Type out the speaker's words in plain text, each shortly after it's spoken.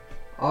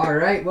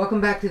Alright,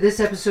 welcome back to this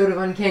episode of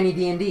Uncanny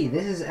D&D.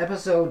 This is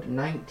episode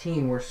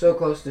 19. We're so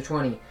close to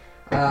 20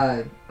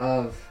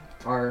 of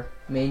our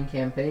main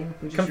campaign.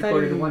 We just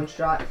recorded a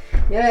one-shot.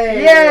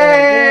 Yay!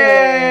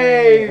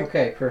 Yay!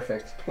 Okay,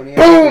 perfect.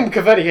 Boom!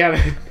 Confetti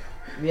cannon.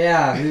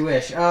 Yeah, we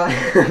wish.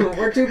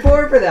 We're too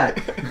poor for that.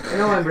 I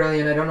know I'm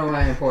brilliant. I don't know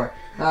why I'm poor.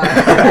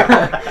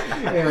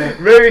 Anyway.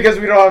 Maybe because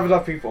we don't have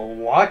enough people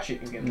watching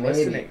and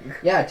listening.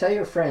 Yeah, tell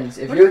your friends.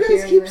 If Why do you're you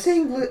guys keep this,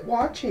 saying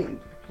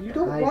watching? You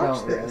don't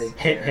watch this. Really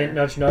hint, hint,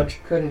 nudge, nudge.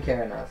 Couldn't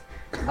care enough.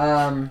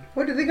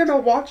 What are they gonna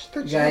watch?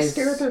 They're Guys, just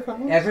stare at their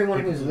phones?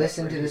 Everyone who's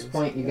listened to this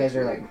point, you guys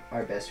are like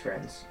our best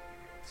friends.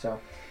 So,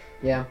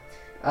 yeah.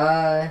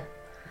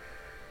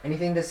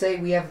 Anything to say?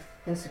 We have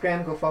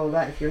Instagram. Go follow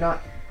that. If you're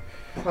not,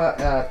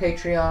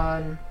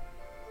 Patreon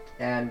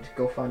and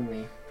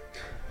GoFundMe.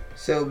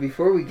 So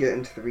before we get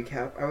into the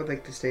recap, I would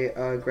like to say,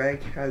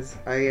 Greg has.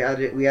 We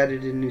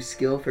added a new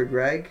skill for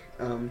Greg.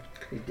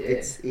 We did.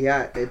 It's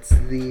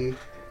the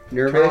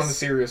nervous. Turn on the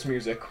serious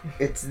music.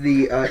 It's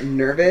the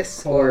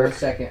nervous. Hold on 1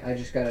 second. I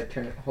just gotta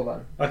turn it. Hold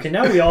on. Okay,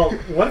 now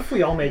what if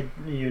we all made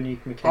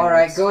unique mechanics? All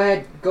right, go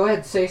ahead. Go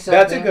ahead. Say something.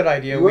 That's a good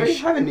idea. You already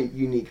have a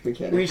unique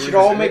mechanic. We should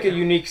all make a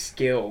unique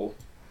skill.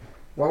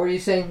 What were you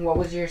saying? What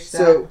was your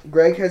stat? So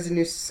Greg has a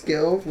new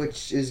skill,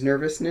 which is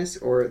nervousness,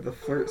 or the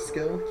flirt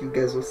skill. You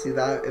guys will see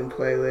that in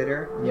play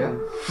later. Yeah.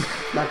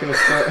 Not gonna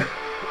start.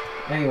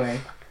 Anyway,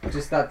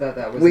 just thought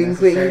that was Wink,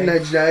 necessary. wink,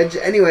 nudge, nudge.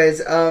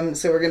 Anyways,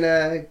 so we're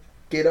gonna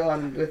get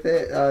on with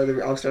it.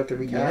 I'll start the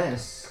recap.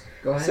 Yes.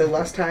 Go ahead. So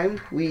last time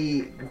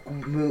we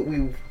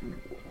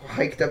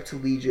hiked up to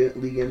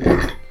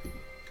Leagan,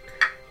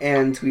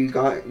 and we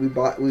got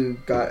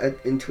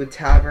into a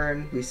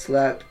tavern. We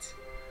slept,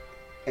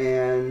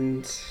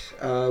 and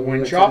we Went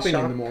went shopping to the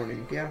in shop. the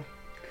morning. Yeah.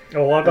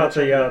 Oh, what about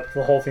the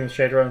whole thing with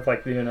Shade Run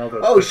with the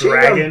Oh, Shade Run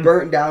dragon?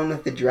 burnt down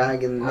with the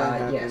dragon.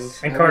 That happened.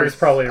 Yes. And Carter's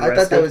probably arrested. I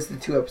thought that was the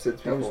 2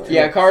 episodes That was before. two.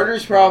 Yeah,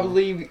 Carter's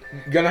probably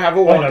gonna have a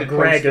Oh wanted no,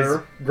 Greg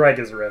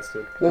poster. is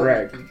arrested. Well,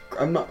 Greg.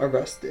 I'm not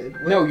arrested.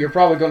 What? No, you're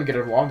probably gonna get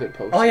a wanted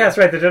poster. Oh yeah, that's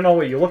right. They don't know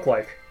what you look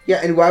like. Yeah,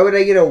 and why would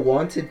I get a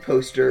wanted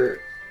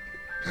poster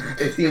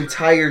if the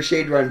entire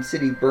Shade Run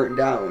city burnt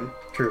down?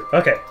 True.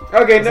 Okay.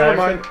 Okay, Is never that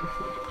mind.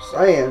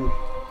 I am.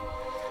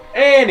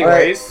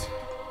 Anyways.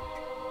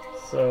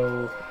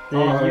 So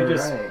All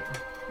just.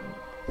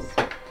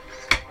 right.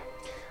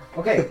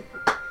 Okay.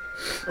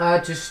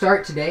 To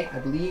start today, I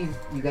believe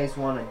you guys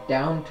want a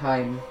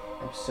downtime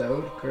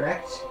episode,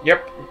 correct?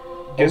 Yep.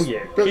 Just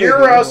yeah. hear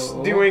us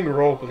doing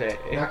roleplay.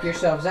 Knock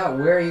yourselves out.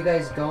 Where are you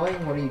guys going?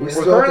 What are you doing? We're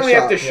still currently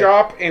at at the the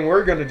shop, and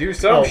we're gonna do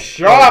some Oh,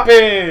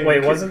 shopping.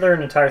 Wait, wasn't there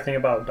an entire thing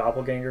about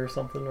doppelganger or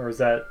something, or is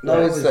that No,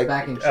 That it's was like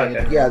back in okay.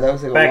 Shade. yeah, that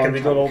was like a back long in the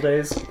time. good old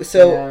days?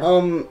 So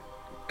Yeah.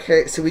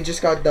 okay, so we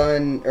just got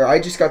done, or I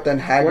just got done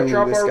What haggling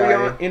shop this are we guy.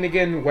 on? In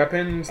again,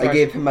 weapons. I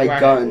gave him my black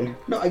gun. gold.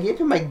 No, I gave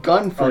him my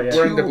gun for Oh, yeah. 2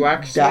 We're in the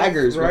blacksmith,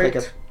 daggers right?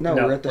 with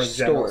we're at the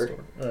general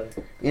store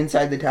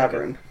inside the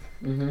tavern.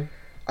 Mm-hmm.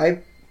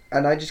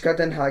 I just got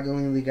done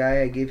haggling the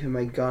guy. I gave him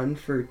my gun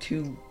for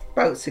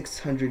about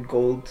 600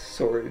 gold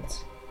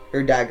swords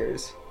or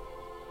daggers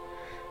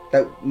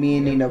that me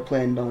and Nina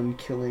planned on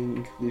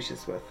killing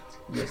Lucius with.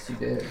 Yes, you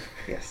did.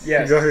 Yes.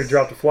 Yes. You go ahead and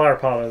drop the flower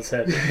pot on his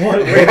head.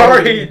 We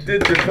already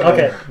did the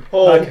Okay.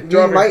 whole Okay. We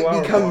dropping might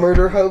flower become pot.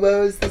 murder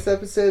hobos this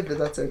episode, but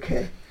that's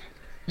okay.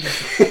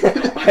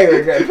 I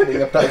regret putting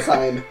up that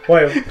sign.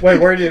 Wait,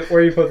 where do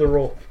you put the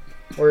rule?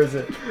 Where is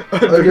it?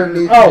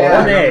 Underneath. Oh,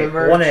 Yeah, 1A,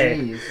 remember? 1A.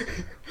 Jeez.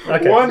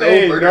 Okay.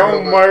 1A, No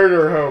no murder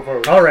murder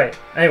hobo. All right.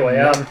 Anyway,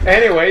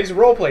 Anyways,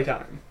 roleplay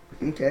time.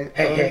 Okay.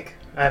 hey, Hick.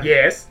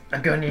 Yes.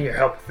 I'm gonna need your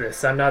help with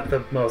this. I'm not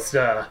the most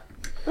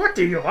What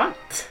do you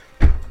want?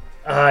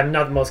 I'm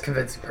not the most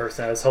convincing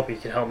person. I was hoping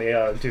you can help me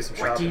do some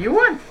What do shopping. you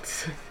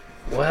want?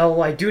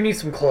 Well, I do need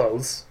some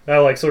clothes.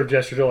 I sort of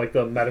gesture to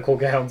the medical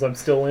gowns I'm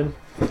still in.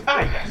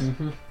 Ah,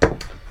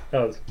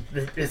 yes.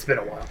 It's been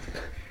a while.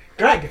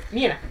 Greg,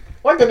 Nina,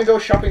 we're gonna go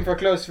shopping for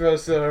clothes for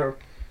us,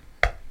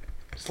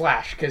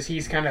 Slash, because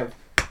he's kind of...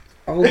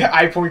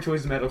 I point to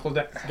his medical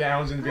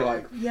gowns and be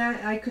like... Yeah,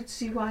 I could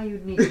see why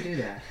you'd need to do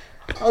that.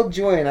 I'll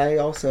join. I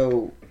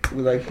also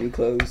would like new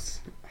clothes.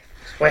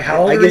 Wait,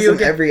 how old I are guess you in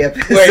again? every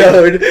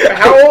episode.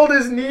 How old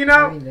is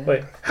Nina?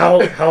 Wait,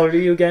 how old are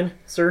you again,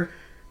 sir?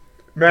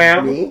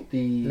 Ma'am. Me?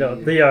 No,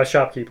 the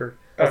shopkeeper.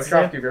 What's his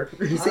name? Shopkeeper.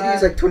 He said he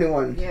was like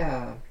 21.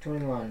 Yeah,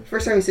 21.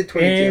 First time he said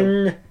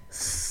 22.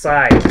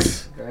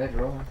 Insight. Go ahead,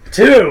 roll.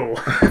 2.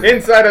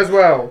 Inside as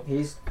well.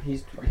 He's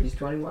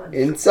 21.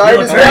 Inside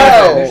No, as no,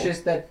 well. It's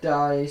just that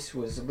dice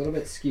was a little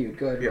bit skewed.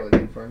 Go ahead, roll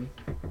again for me.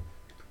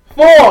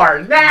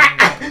 4! Nah!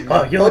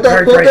 Oh, you Hold look up,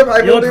 very hold great. up. I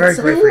You look rolled very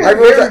insight. great for I you.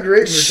 rolled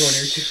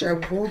You're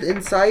I rolled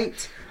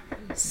insight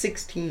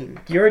 16.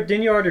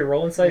 Didn't you already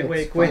roll insight? It's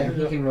Wait. fine,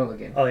 he can roll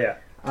again. Oh yeah.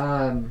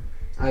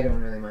 I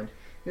don't really mind.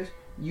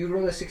 You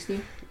roll a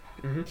 16?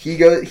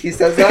 He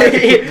says that?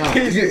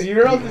 No.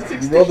 You rolled the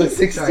 16. You rolled a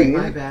Sorry, 16.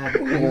 my bad. You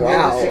rolled a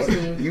Wow.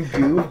 16. You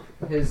goof.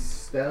 His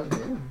spell,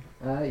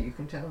 yeah. You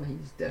can tell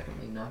he's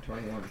definitely not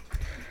 21.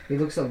 He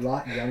looks a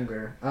lot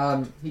younger.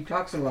 He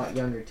talks a lot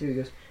younger too. He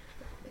goes,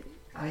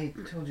 I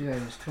told you I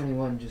was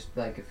 21 just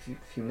like a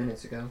few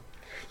minutes ago.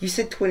 You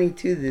said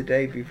 22 the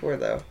day before,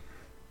 though.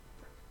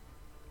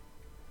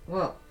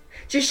 Well,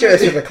 just show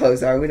us where the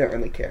clothes are. We don't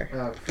really care.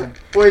 Oh, fine.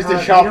 Where's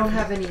the shop? We don't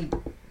have any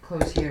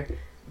clothes here.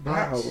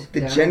 But Wow.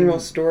 The general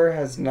store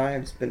has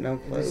knives, but no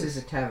clothes. This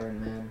is a tavern,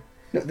 man.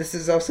 No, this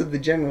is also the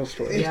general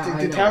store. Yeah,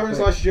 the tavern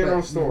 /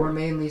 general store. We're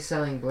mainly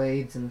selling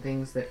blades and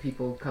things that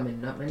people come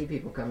in. Not many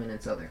people come in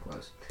and sell their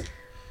clothes.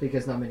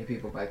 Because not many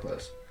people buy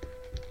clothes.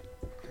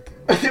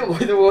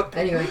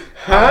 Anyway,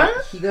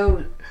 he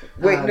goes.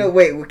 Wait,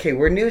 okay,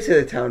 we're new to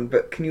the town,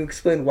 but can you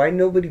explain why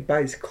nobody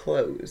buys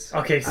clothes?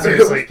 Okay,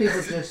 seriously. Most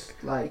people just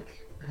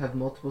have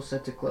multiple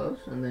sets of clothes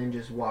and then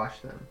just wash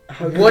them.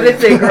 What if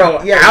they grow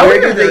out?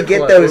 Where do they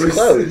get those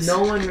clothes?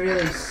 No one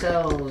really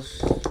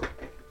sells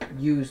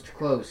used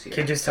clothes here.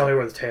 Can you just tell me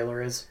where the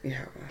tailor is?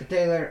 Yeah. The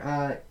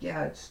tailor,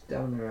 it's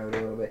down the road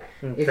a little bit.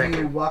 If Thank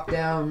you you. walk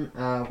down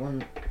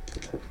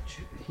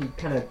he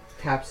kind of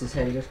taps his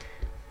head. He goes,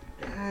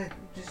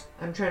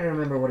 I'm trying to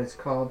remember what it's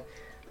called.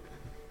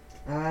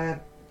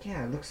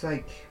 It looks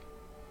like.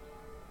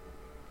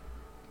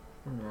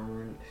 One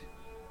moment.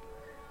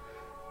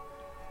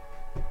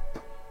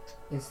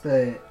 It's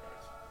the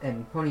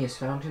Emponius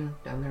Fountain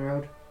down the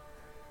road.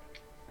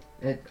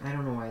 I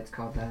don't know why it's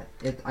called that.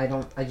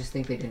 I just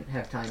think they didn't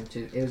have time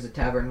to. It was a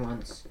tavern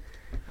once.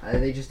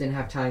 They just didn't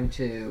have time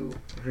to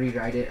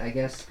rewrite it, I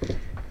guess.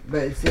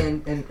 But it's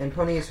the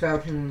Emponius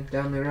Fountain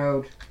down the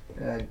road.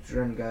 It's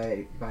run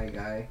by a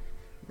guy.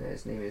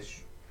 His name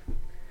is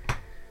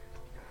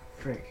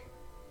Frick.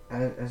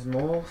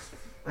 Asmolf,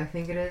 I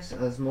think it is.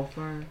 Asmolf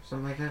or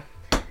something like that.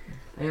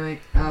 Anyway,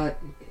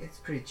 it's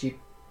pretty cheap.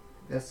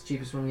 That's the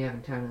cheapest one we have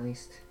in town, at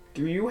least.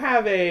 Do you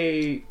have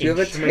a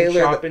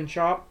instrument shop in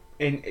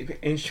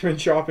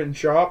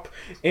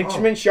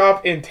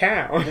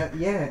town?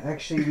 Yeah,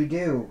 actually we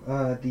do.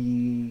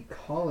 The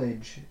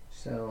college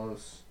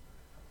sells.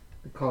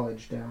 The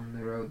college down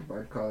the road, the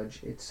Bard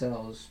College, it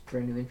sells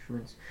brand new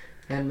instruments,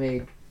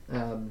 handmade,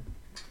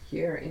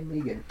 here in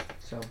Leagon.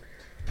 So,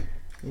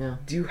 yeah.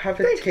 Do you have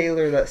a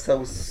tailor that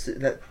sells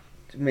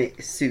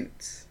makes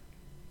suits?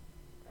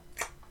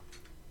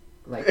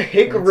 Like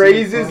Hick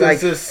raises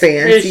like a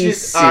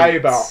suspicious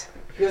eyebrow.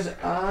 Because,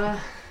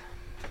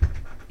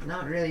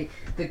 not really.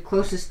 The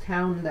closest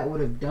town that would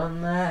have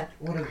done that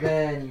would have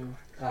been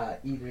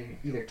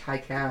either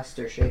Tycast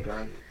or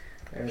Shakron.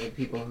 They're the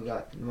people who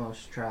got the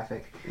most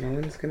traffic. No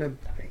one's gonna.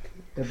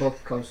 They're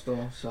both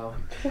coastal, so.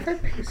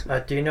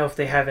 Do you know if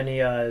they have any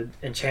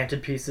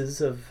enchanted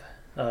pieces of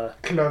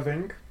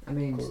clothing? I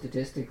mean,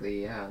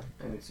 statistically, yeah.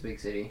 I mean, it's a big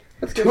city.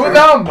 Let's To go.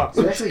 them!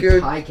 Especially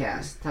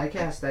Tycast.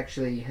 Tycast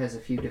actually has a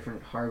few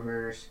different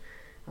harbors.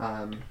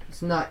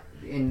 It's not,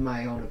 in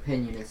my own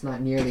opinion, it's not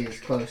nearly as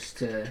close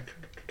to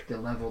the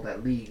level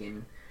that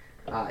Leagon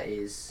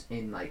is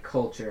in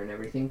culture and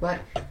everything, but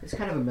it's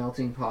kind of a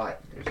melting pot.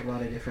 There's a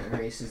lot of different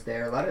races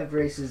there, a lot of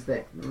races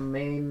that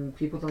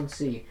people don't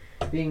see.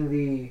 Being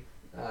the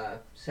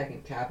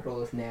second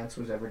capital if Nance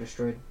was ever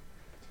destroyed.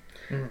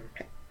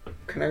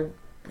 Can I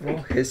roll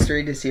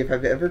history to see if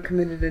I've ever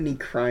committed any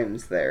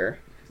crimes there?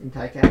 In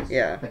Tycast?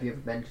 Yeah. Have you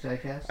ever been to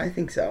Tycast? I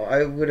think so.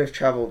 I would have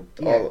traveled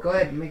Go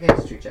ahead and make a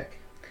history check.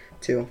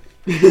 2.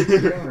 You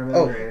don't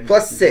remember any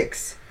plus if you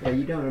 6. did. Yeah,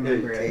 you don't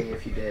remember any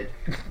if you did.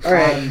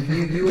 Alright.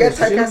 You Yeah,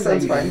 assume Tycast that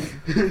sounds you fine.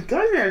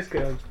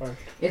 Tycast fine.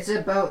 It's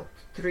about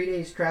 3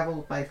 days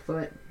travel by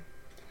foot.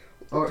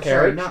 Or Carriage?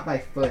 sorry, not by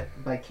foot,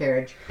 by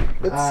carriage.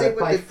 Let's say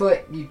by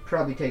foot, you'd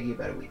probably take you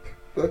about a week.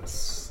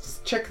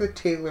 Let's check the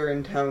tailor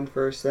in town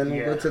first, then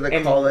we'll go Yeah. to the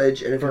And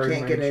college, and if we for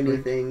can't get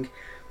arrangement. anything,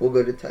 we'll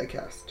go to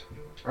Tycast.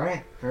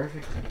 Alright,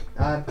 perfect.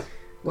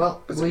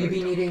 Well, What's will it you be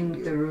gonna needing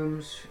be? the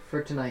rooms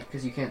for tonight?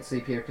 Because you can't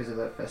sleep here because of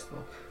that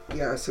festival.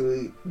 Yeah,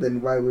 so then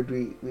why would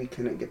we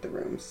couldn't get the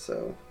rooms,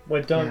 so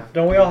Wait, don't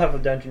Yeah. we all have a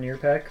Dungeoneer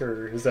pack,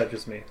 or is that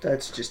just me?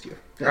 that's just you.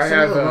 Some I of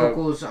have, the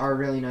locals are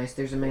really nice.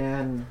 There's a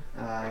man,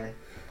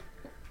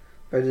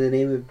 By the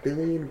name of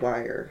Billy and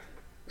Wire.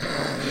 no,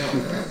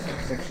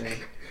 it's actually...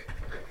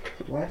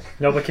 What?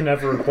 Nobody can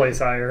ever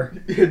replace Ire.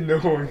 No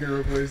one can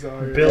replace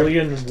Iron.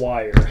 Billion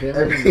Wire.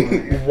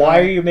 Billy Why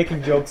are you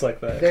making jokes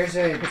like that? There's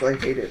a Because I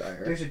hated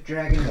Ire. There's a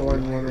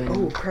dragonborn woman.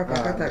 Oh crap, I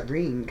got that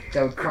ring.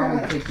 That would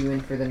probably take you in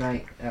for the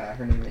night.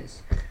 Her name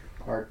is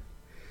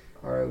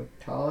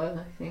Arotala,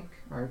 I think.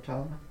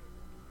 Arotala?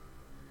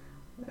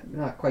 I'm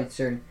not quite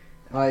certain.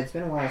 It's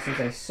been a while since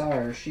I saw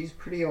her. She's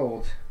pretty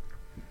old.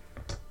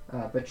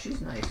 But she's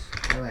nice.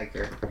 I like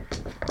her.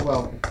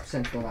 Well,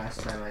 since the last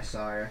time I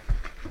saw her.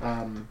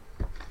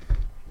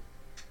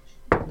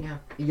 Yeah.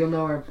 You'll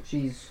know her.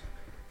 She's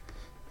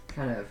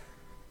kind of...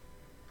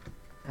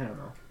 I don't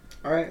know.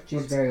 Alright,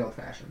 She's very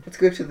old-fashioned. let's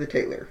go to the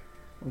tailor.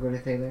 We'll go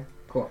to tailor.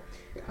 Cool.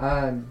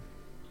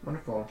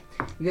 Wonderful.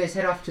 You guys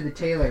head off to the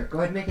tailor. Go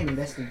ahead and make an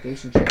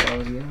investigation check,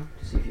 all of you,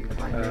 to see if you can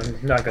find her.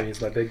 I'm not gonna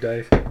use my big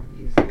dice.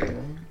 Use the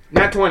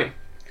Not 20.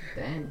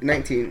 then.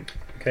 19.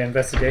 Okay,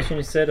 investigation.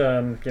 You said.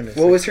 Give me.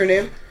 What was her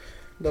name?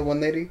 The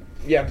one lady?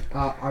 Yeah.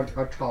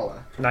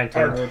 Artala.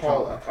 19.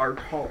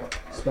 Artala.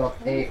 Spelled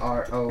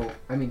A-R-O...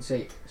 I mean,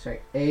 sorry.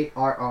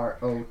 A-R-R-O-T-A-L-A.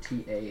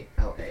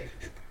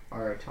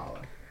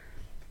 Artala.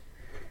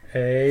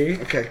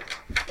 Okay.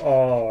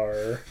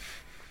 A-R...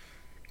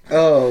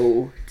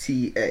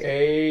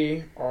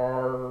 O-T-A.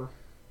 A-R...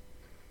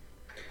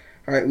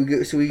 Alright,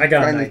 we I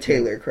got find the 19.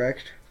 tailor,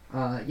 correct?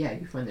 Yeah,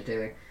 you find the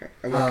tailor.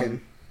 I walk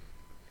in.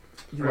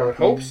 You I would walk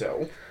hope in.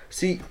 so.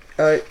 See,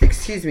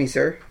 excuse me,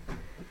 sir.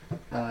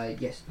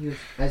 Yes.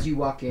 As you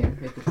walk in,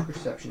 make a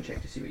perception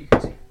check to see what you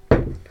can see.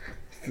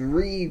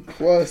 3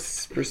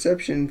 plus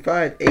perception,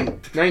 5,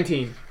 8.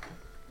 19.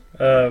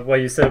 Well,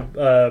 you said,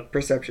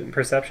 Perception.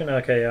 perception?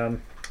 Okay,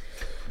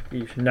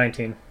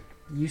 19.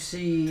 You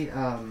see,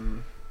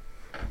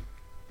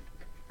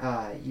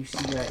 you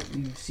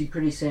see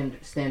pretty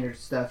standard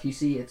stuff. You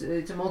see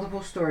it's a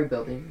multiple-story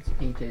building. It's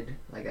painted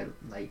like a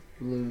light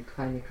blue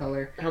kind of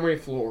color. How many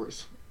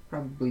floors?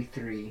 Probably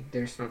 3.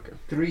 There's Okay.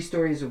 3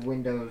 stories of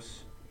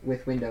windows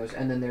with windows,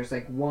 and then there's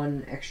like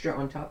one extra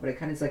on top, but it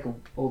kind of is like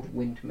an old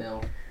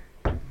windmill,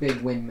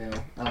 big windmill.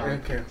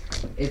 Okay.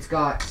 It's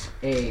got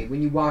when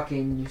you walk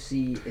in, you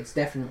see it's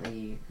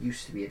definitely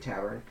used to be a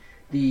tavern.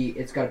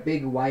 It's got a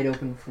big wide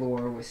open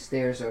floor with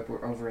stairs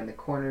over in the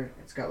corner.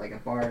 It's got like a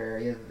bar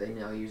area that they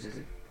now use as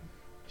a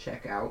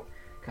checkout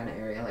kind of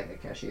area, like a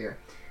cashier.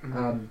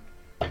 Mhm.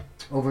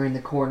 Over in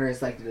the corner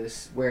is like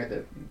this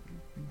where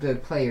the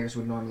players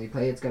would normally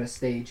play. It's got a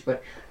stage,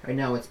 but right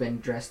now it's been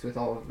dressed with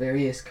all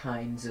various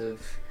kinds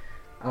of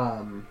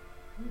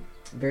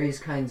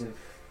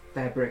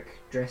fabric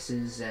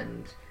dresses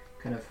and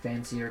kind of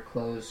fancier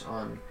clothes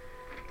on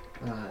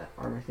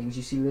armor things.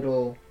 You see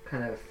little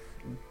kind of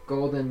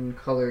golden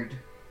colored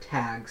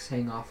tags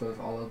hang off of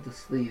all of the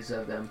sleeves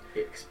of them.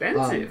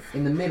 Expensive.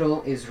 In the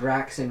middle is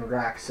racks and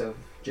racks of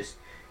just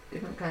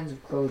different kinds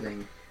of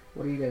clothing.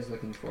 What are you guys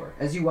looking for?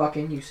 As you walk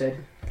in, you said,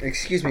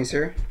 Excuse me,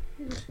 sir.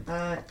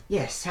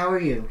 yes, how are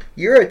you?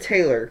 You're a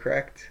tailor,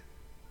 correct?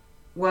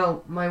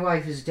 Well, my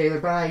wife is a tailor,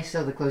 but I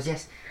sell the clothes,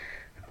 yes.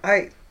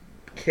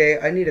 Okay,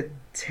 I need a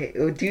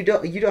tailor. You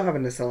don't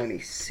happen to sell any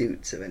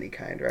suits of any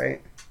kind,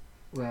 right?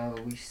 Well,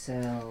 we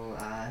sell,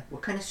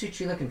 what kind of suit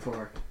you looking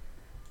for?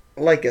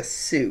 Like a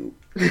suit.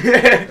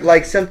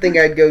 Like something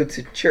I'd go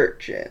to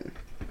church in.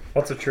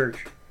 What's a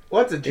church?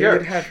 What's a They would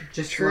church? have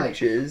Just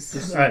churches.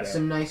 Just I know.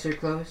 some nicer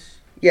clothes?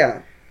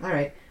 Yeah.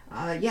 Alright,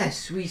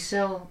 yes, we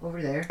sell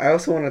over there. I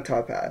also want a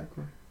top hat.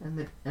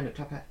 And a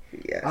top hat.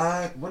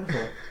 Yes.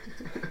 Wonderful.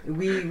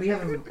 we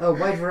have a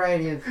wide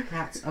variety of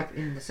hats up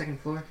in the second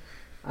floor.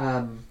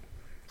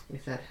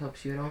 If that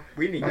helps you at all.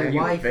 We need My a new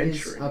wife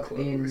adventure is in up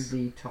in clothes.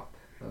 the top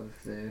of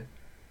the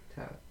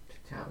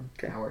town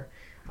Okay. tower.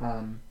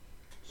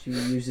 She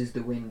uses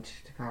the wind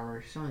to power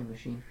her sewing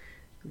machine.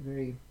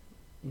 Very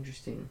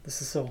interesting.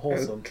 This is so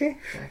wholesome. Okay.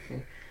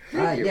 Exactly.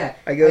 Thank you. Yeah,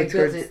 I go built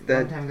towards it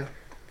that long time ago.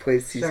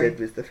 place you Sorry. said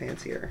was the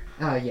fancier.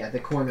 Yeah, the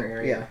corner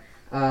area.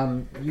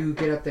 You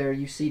get up there,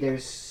 you see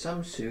there's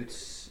some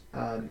suits,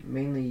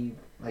 mainly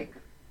like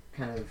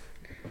kind of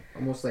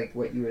almost like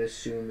what you would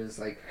assume is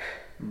like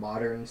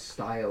modern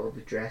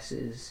styled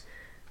dresses,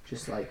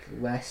 just like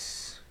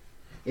less.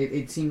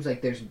 It seems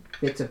like there's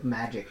bits of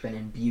magic been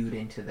imbued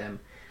into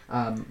them.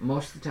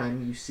 Most of the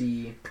time you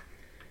see.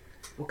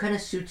 What kind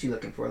of suits you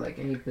looking for? Like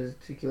any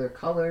particular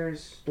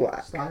colors,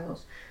 Black.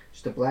 styles?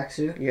 Just a black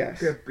suit? Yes.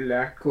 The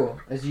black. Cool.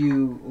 As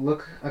you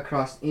look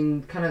across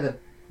in kind of the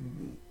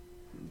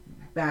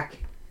back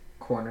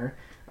corner,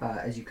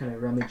 as you kind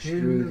of rummage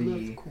through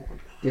the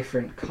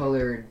different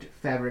colored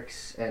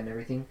fabrics and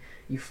everything,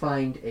 you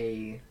find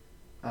a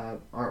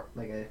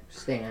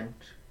stand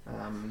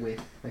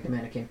with like a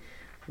mannequin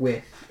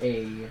with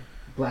a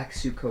black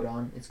suit coat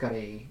on. It's got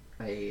a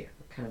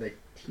kind of a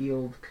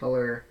teal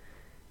color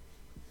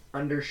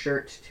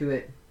undershirt to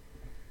it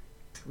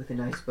with a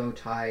nice bow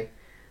tie.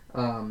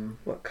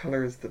 What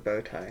color is the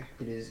bow tie?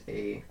 It is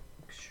a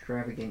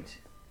extravagant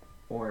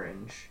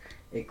orange.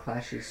 It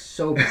clashes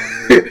so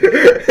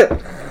badly.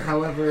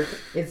 However,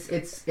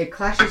 it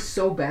clashes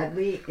so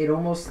badly. It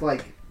almost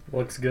like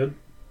Looks good.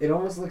 it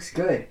almost looks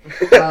good.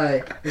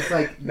 It's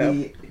like No.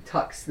 the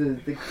tux,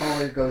 the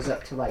collar goes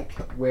up to like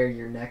where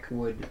your neck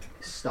would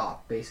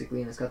stop,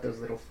 basically, and it's got those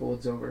little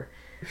folds over.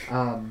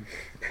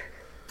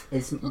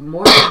 It's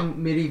more like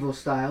medieval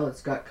style.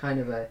 It's got kind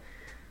of a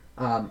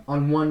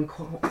on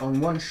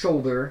one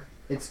shoulder.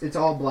 It's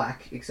all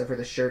black except for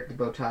the shirt, the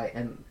bow tie,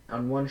 and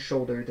on one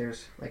shoulder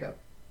there's like a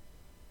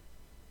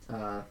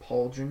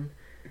pauldron.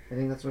 I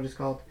think that's what it's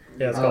called.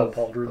 Yeah, it's called A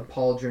pauldron.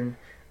 pauldron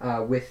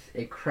with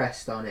a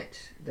crest on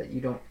it that you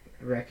don't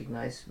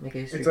recognize. Make a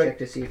history It's like- check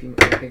to see if you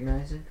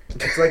recognize it.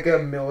 It's like a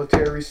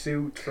military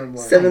suit from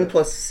like 7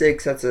 plus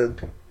 6, that's a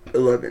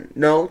 11.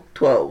 No,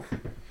 12.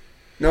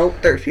 No,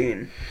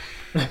 13.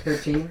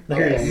 13.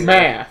 There you Yes. go.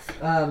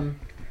 math. I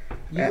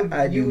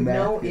do you math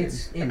know good.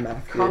 I'm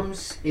math good.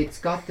 it's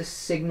got the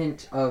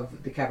signet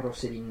of the capital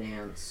city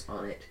Nance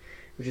on it,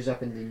 which is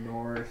up in the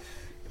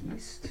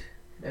northwest.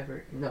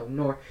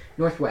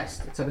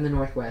 It's up in the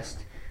northwest,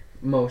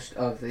 most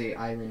of the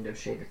island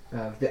of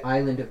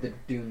the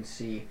Dune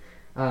Sea.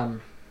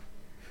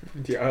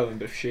 The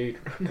island of shade.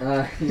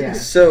 Yeah.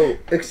 So,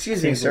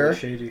 excuse me, Seems a little sir.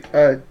 shady.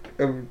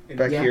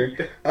 Back Yeah.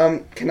 here.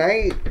 Can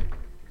I?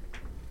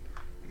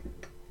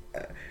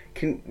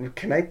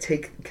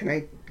 Can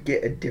I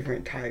get a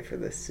different tie for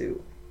this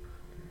suit?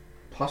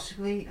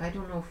 Possibly, I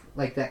don't know if,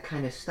 like, that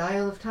kind of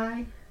style of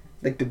tie?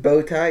 Like the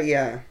bow tie?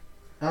 Yeah.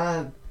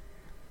 I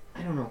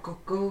don't know.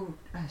 Go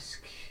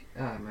ask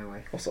my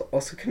wife.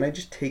 Also, can I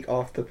just take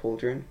off the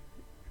pauldron?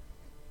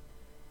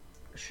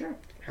 Sure.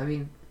 I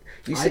mean,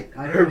 You said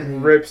I don't really...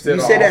 Rips it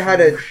you off. said it had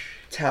a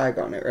tag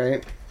on it,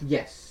 right?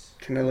 Yes.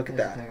 Can I look at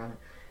There's a that? tag on it.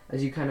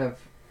 As you kind of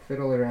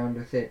fiddle around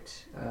with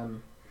it,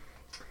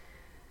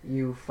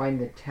 you find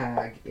the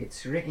tag.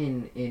 It's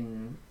written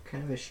in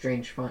kind of a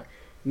strange font.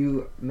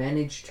 You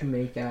manage to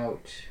make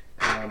out...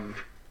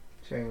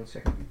 sorry, one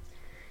second.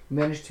 You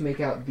manage to make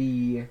out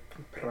the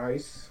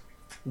Price.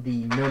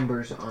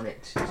 numbers on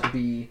it to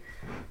be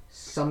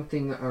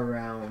something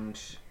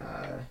around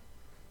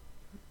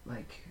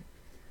like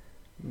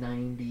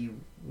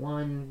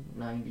 91,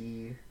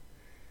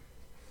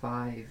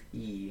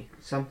 95E.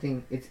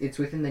 Something, it's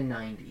within the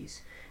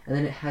 90s. And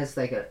then it has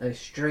like a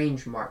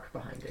strange mark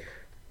behind it.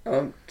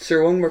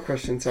 Sir, one more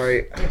question.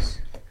 Sorry. Yes.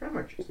 How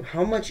much is it?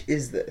 How much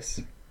is this?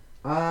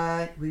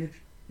 We'd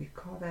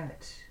call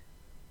that...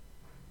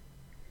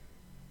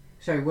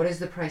 Sorry, what does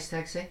the price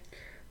tag say?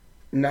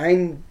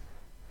 90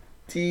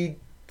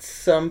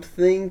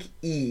 something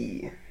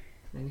E.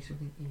 90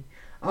 something E.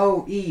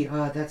 Oh, E,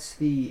 that's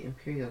the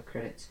Imperial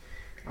credits.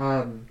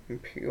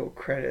 Imperial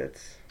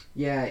credits.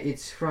 Yeah,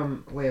 it's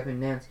from way up in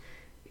Nance.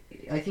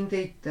 I think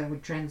that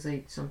would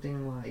translate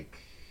something like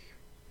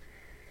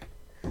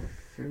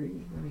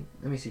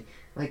let me see.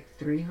 Like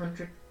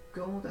 300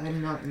 gold?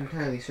 I'm not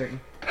entirely certain.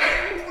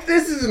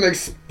 This is an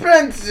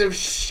expensive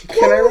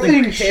Can I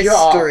clothing read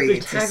shop. history The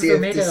to tags see are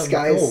if made out of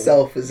disguise gold.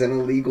 self is an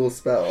illegal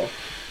spell?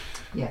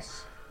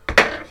 Yes.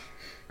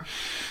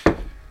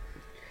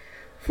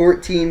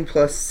 14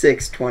 plus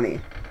 6, 20.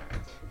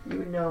 You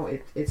would know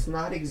it's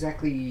not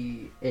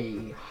exactly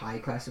a high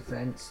class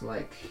offense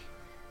like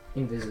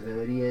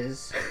invisibility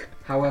is.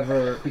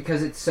 However,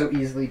 because it's so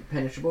easily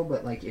penetrable,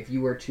 but like if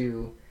you were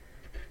to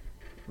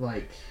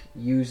like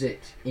use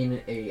it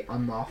in a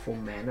unlawful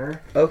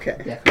manner, Okay.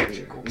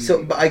 definitely.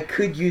 So, but I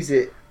could use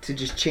it to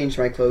just change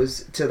my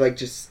clothes to like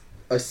just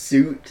a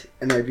suit,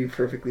 and I'd be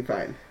perfectly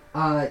fine. The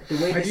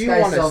way Why do you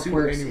disguise want a self suit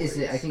works anyways?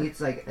 is I think it's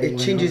like It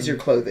changes your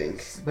clothing.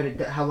 But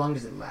how long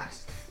does it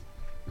last?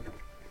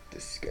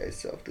 Disguise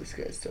self.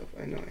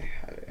 I know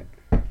I had it.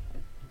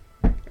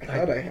 I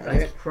thought I had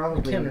It's it. I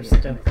probably can't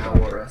understand an the thought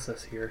hour.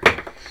 process here.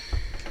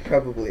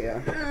 Probably,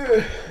 yeah.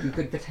 You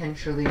could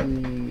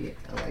potentially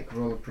like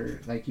roll per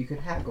like you could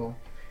haggle.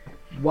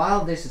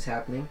 While this is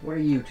happening, what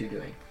are you two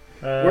doing?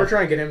 We're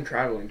trying to get him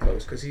traveling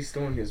clothes because he's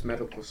doing his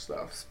medical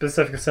stuff.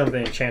 Specifically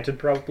something enchanted,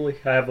 probably.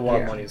 I have a lot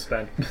Yeah. of money to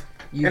spend.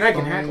 You And I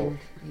can find- haggle.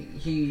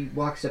 He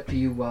walks up to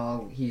you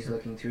while he's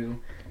looking through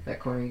that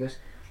corner. He goes,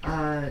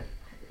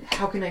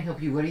 how can I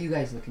help you? What are you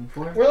guys looking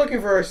for? We're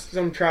looking for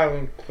some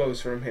traveling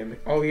clothes from him.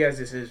 All he has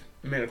is his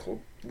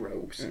medical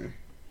robes.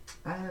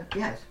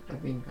 Yes. I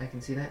mean, I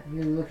can see that.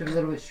 You look a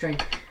little bit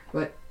strange,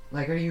 but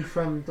like, are you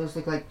from? Those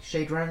look like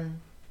Shade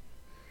Run.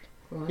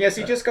 Well, Yes,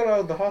 he just got out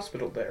of the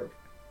hospital there.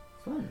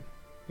 Fun.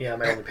 Yeah,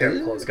 my only pair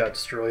of clothes got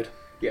destroyed.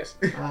 Yes.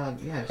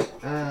 Yes.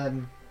 I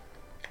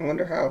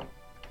wonder how.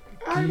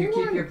 Do you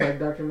keep your bug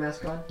doctor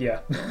mask on? Yeah.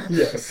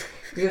 Yes.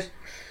 He goes,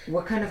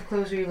 what kind of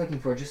clothes are you looking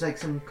for? Just like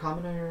some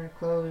commoner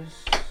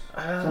clothes?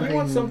 We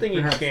want something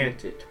perhaps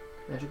enchanted.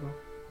 Magical?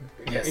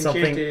 Yeah,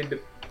 something.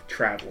 Enchanted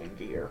traveling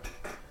gear.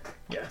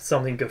 Yeah,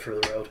 something good for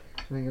the road.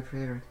 Something good for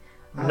you.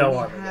 No we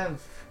armor.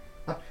 have,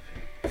 up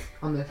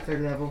on the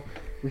third level,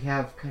 we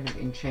have kind of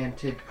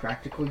enchanted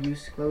practical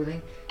use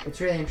clothing. It's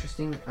really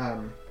interesting.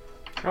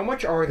 How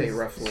much are they It's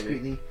roughly?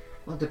 discreetly.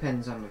 Well, it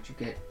depends on what you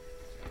get.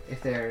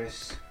 If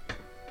there's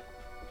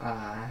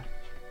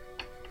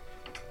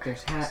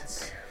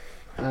hats.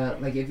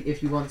 Like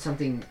if you want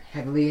something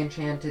heavily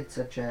enchanted,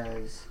 such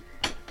as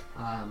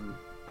a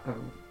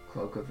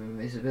cloak of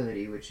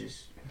invisibility, which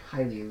is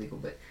highly illegal,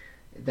 but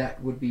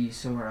that would be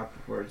somewhere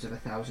upwards of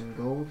 1,000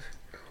 gold.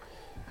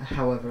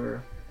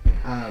 However,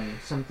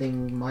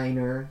 something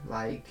minor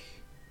like,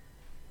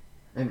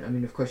 I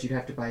mean, of course, you'd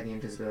have to buy the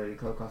invisibility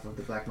cloak off of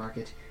the black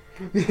market.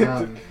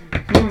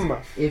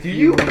 If Do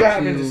you were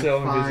happen to to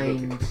sell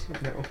find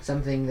invisibility? No.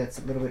 something that's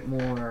a little bit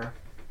more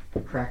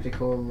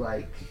practical,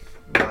 like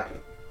not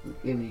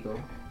illegal,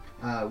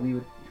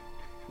 you'd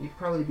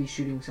probably be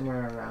shooting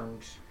somewhere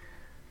around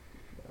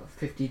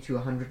 50 to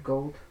 100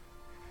 gold,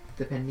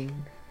 depending.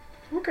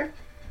 Okay.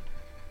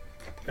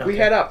 Okay. We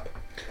head up.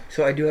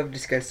 So I do have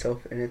disguise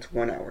self, and it's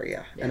 1 hour,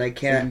 yeah. Yeah. And I So you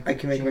can't. I could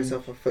can make change-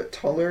 myself a foot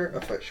taller,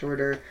 a foot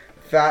shorter,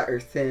 fat or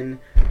thin,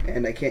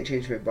 and I can't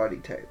change my body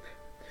type.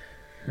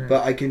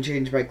 But I can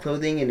change my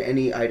clothing and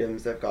any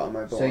items I've got on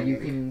my So you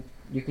belongings.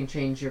 can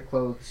change your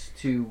clothes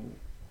to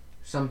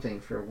something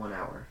for 1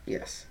 hour,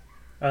 Yes,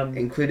 Um,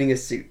 including a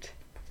suit.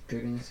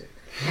 including a suit.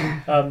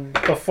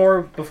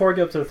 before we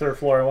get up to the third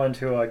floor, I wanted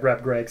to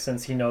grab Greg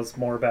since he knows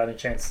more about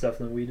enchanted stuff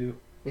than we do.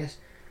 Yes.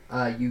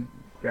 You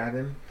grab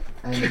him.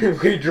 And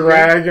We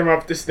drag him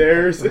up the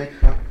stairs. Go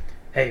ahead, Rob.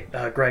 Hey,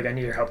 Greg, I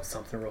need your help with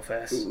something real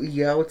fast.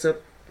 Yeah, what's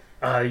up?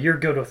 You're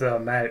good with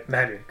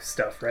magic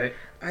stuff, right?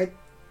 I'd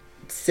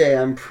say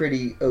I'm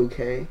pretty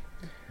okay.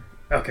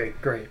 Okay,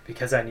 great,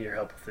 because I need your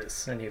help with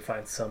this. I need to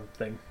find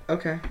something.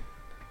 Okay.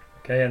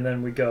 Okay, and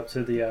then we go up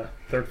to the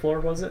 3rd floor,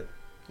 was it?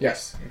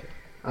 Yes.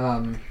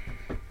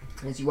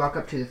 As you walk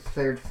up to the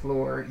 3rd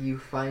floor, you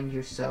find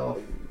yourself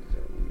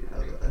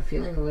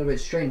feeling a little bit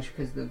strange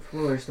because the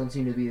floors don't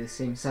seem to be the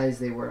same size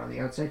they were on the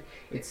outside.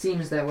 It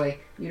seems that way.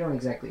 You don't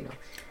exactly know.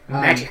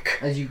 Magic.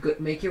 As you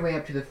make your way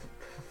up to the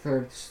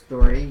 3rd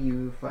story,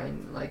 you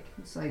find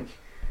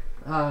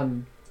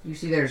you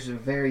see there's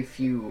very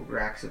few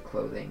racks of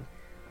clothing.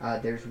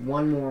 There's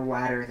one more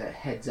ladder that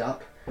heads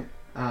up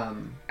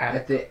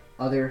at the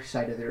other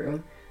side of the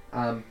room.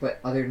 But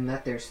other than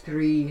that, there's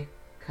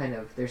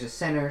there's a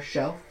center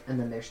shelf, and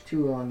then there's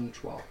 2 along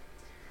each wall.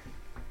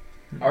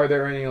 Are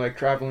there any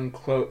traveling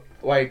clothes?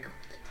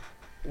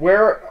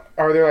 Where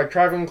are there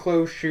traveling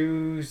clothes,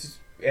 shoes,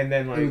 and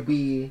then It would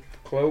be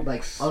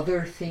cloaks?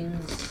 other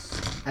things,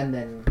 and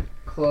then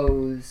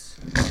clothes,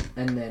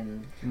 and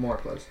then more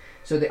clothes.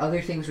 So the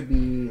other things would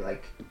be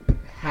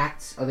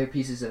hats, other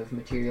pieces of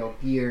material,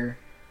 gear,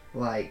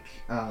 a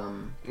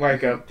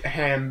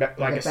handbag, a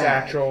bag,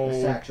 satchel.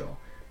 a satchel.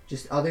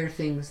 Just other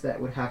things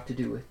that would have to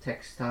do with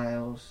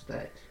textiles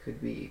that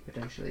could be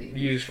potentially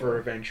Used for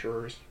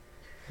adventurers.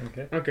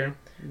 Okay. Okay.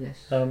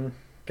 Yes.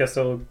 Guess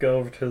I'll go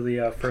over to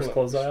the first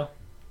clothes aisle.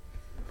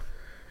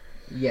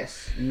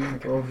 Yes. You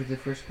go over to the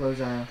first clothes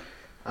aisle.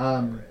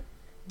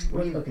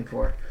 What are you looking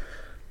for?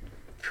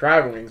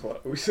 Traveling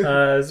clothes.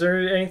 Is there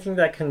anything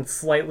that can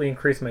slightly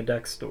increase my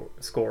dex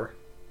score?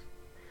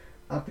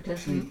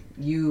 Potentially,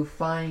 you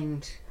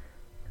find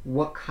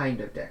what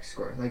kind of dex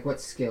score? What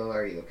skill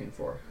are you looking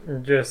for?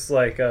 Just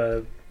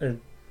do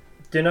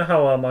you know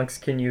how monks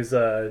can use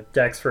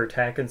dex for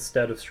attack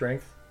instead of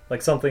strength?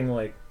 Something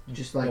like...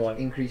 Just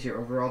increase your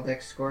overall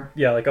dex score?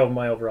 Yeah,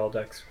 my overall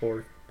dex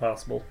score,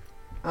 possible.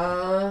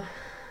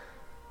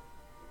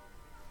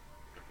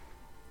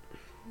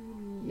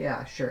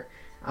 Yeah, sure.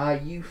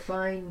 You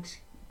find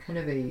kind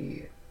of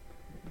a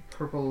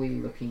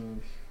purpley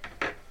looking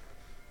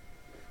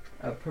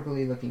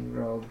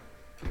robe.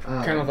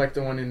 Kind of like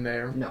the one in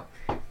there. No,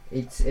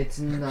 it's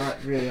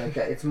not really like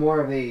that. It's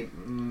more of a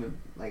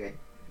a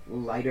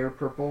lighter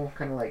purple,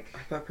 kind of I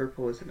thought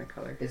purple wasn't a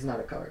color. It's not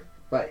a color,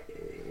 but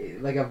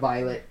like a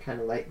violet, kind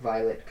of light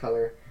violet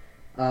color,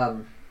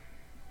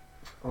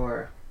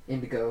 or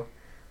indigo,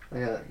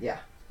 like a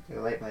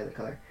light violet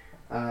color.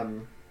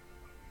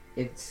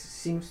 It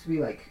seems to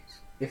be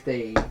if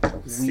they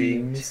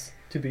Seems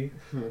to be.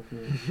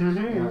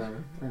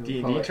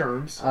 D&D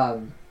terms.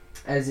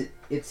 As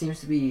it seems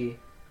to be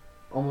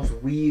almost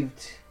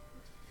weaved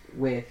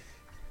with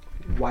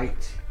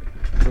white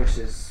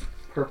versus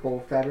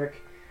purple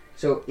fabric.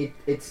 So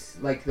it's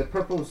the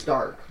purple's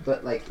dark,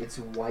 but it's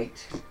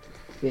white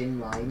thin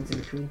lines in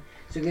between.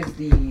 So it gives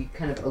the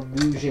kind of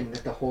illusion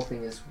that the whole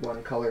thing is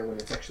one color when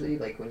it's actually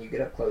when you get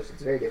up close,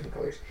 it's very different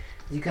colors.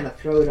 You kind of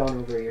throw it on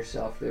over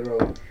yourself, the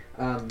robe.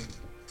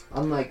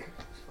 Unlike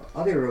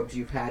other robes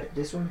you've had,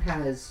 this one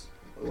has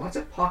lots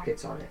of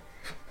pockets on it.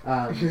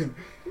 On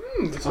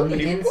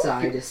the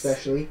inside, pockets.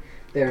 Especially,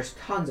 there's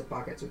tons of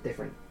pockets with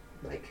different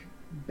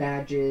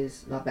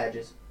badges, not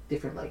badges,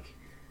 different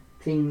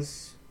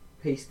things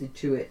pasted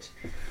to it.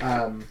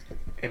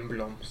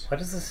 Emblems. Why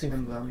does this seem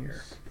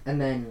Emblems.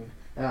 And then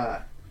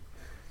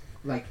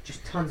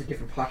just tons of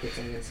different pockets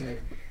on the inside.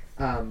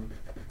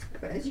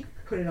 But as you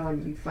put it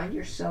on, you find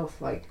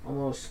yourself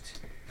almost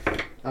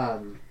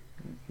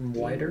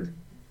wider?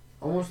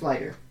 Almost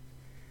lighter.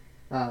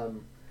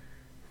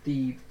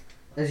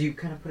 As you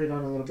kind of put it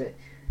on a little bit,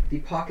 the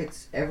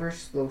pockets ever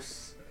so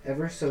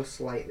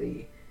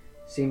slightly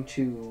seem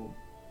to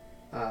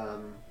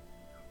kind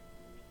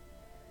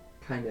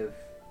of,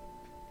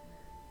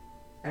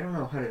 I don't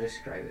know how to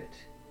describe it.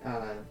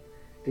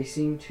 They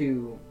seem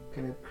to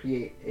kind of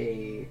create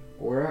a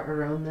aura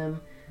around them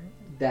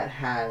that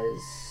has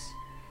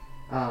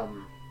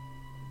some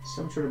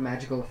sort of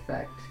magical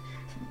effect.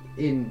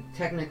 In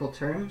technical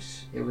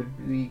terms, it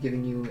would be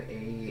giving you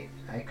a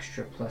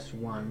extra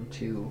 +1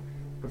 to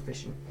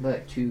proficient,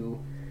 but to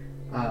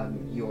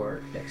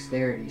your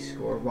dexterity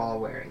score while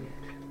wearing it.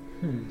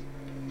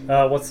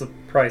 What's the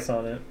price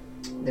on it?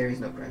 There is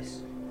no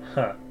price.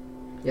 Huh.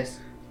 Yes.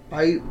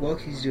 While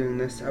he's doing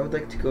this, I would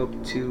like to go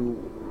up to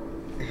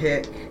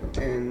Hick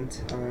and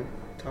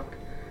talk.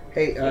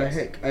 Hey, Yes.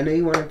 Hick, I know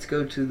you wanted to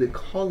go to the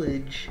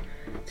college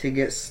to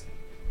get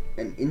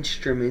an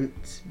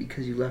instrument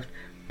because you left,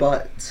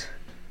 but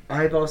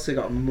I've also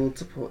got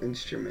multiple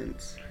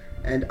instruments,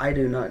 and I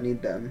do not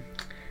need them.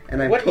 And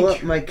I pull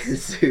up my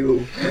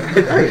kazoo.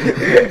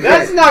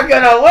 That's not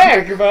gonna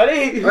work,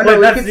 buddy. Oh, Wait, no,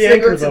 we that's can the still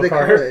go anchor, to though, the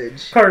Carter.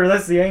 college. Carter,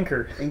 that's the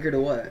anchor. Anchor to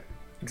what?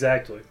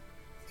 Exactly.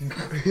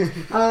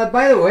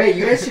 By the way,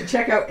 you guys should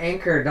check out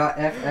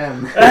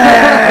Anchor.fm. Look at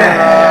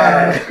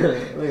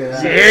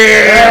that.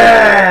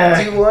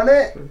 Yeah! Do you want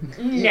it?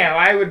 No.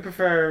 I would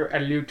prefer a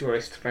lute or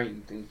a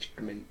stringed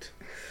instrument.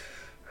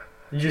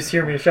 You just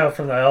hear me shout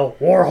from the hell,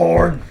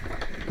 Warhorn!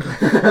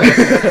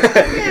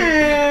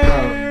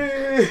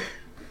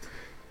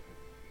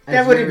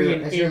 That would be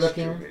an as you're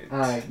looking,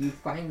 instrument. you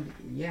find,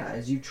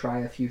 as you try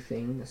a few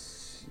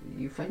things,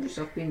 you find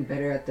yourself being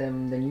better at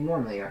them than you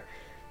normally are.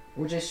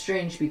 Which is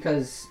strange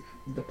because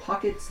the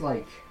pockets,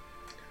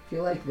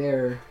 feel like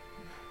they're,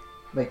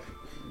 like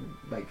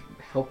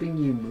helping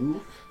you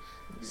move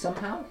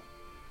somehow.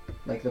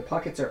 Like, the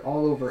pockets are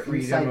all over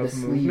inside the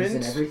sleeves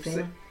and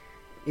everything.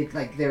 It's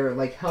like they're,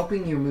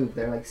 helping you move.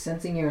 They're,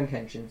 sensing your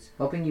intentions,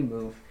 helping you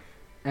move.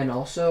 And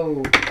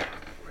also...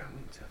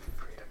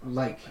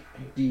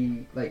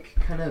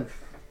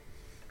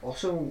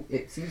 also,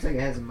 it seems like it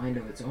has a mind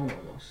of its own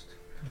almost.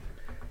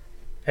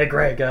 Hey,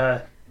 Greg,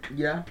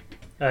 Yeah?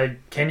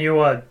 can you,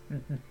 I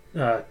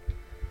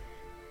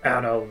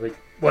don't know,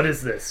 what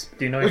is this?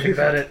 Do you know anything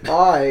about it?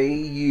 I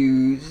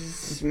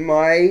use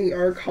my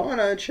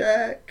Arcana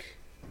check.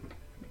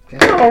 The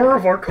power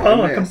of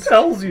Arcana Yes.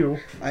 compels you.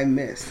 I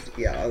missed.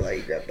 Yeah, I'll let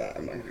you grab that.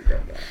 I'm not gonna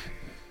grab that.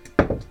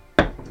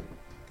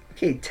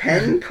 Okay,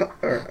 10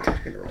 or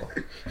I'm gonna roll.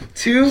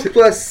 2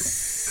 plus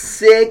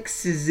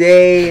 6 is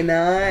a 9.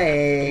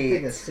 I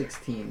think a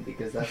 16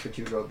 because that's what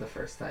you rolled the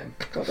first time.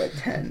 How about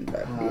 10?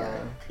 But yeah.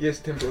 Yes,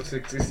 10 plus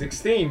 6 is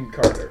 16,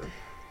 Carter.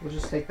 We'll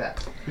just take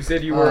that. You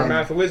said you were a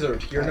math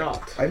wizard. You're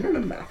not. I'm not a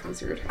math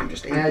wizard. I'm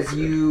just a As wizard.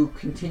 you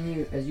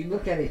continue, as you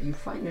look at it, you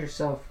find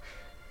yourself...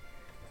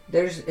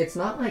 It's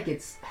not like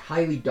it's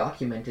highly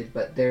documented,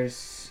 but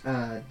there's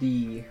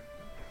the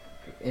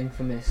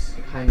infamous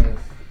kind of...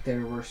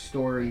 There were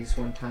stories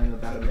one time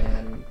about a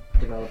man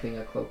developing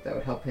a cloak that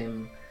would help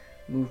him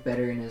move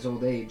better in his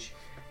old age.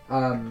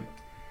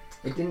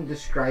 It didn't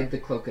describe the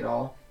cloak at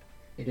all.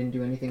 It didn't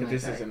do anything But like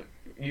this that. isn't.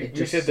 You It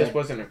just said this said-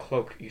 wasn't a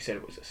cloak. You said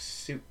it was a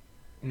suit.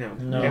 No,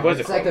 No. it was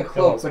It's a cloak. like a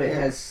cloak, It but it was-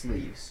 has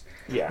sleeves.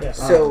 Yeah. Yeah.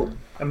 So, A So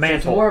it's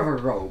mantle. more of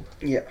a robe.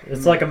 yeah.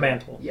 It's like a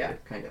mantle. Yeah,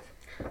 kind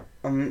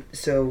of.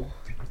 So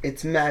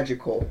it's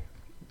magical.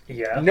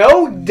 Yeah.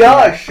 No,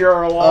 duh,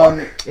 Sherlock.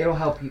 It'll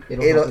help you.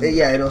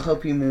 It'll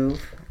help you move.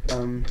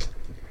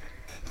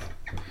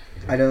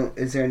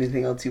 Is there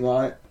anything else you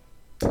want?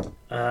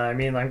 I'm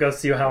gonna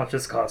see how much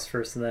this costs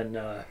first, and then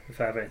if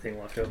I have anything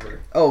left over.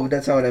 Oh,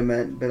 that's not what I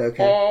meant, but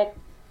okay. Oh,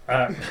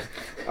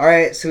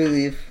 Alright, so we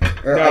leave.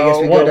 Or I No,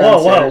 guess we whoa, go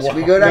whoa, downstairs. whoa.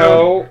 We go down.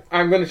 no,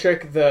 I'm gonna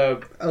check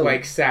the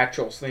Oh.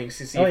 satchels things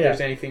to see Oh, if yeah.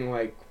 there's anything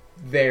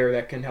there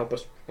that can help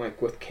us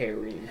with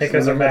carrying.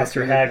 Hiccups are I'm gonna master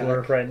bring it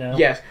haggler back. right now.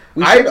 Yes,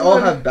 We I should all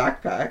would- have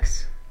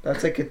backpacks.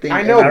 That's like a thing.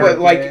 I know, every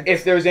but day.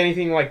 if there's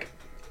anything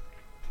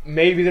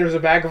maybe there's a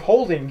bag of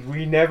holding.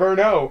 We never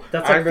know.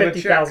 That's I'm like gonna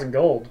 50,000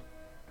 gold.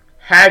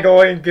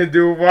 Haggling could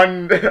do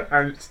one.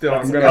 I'm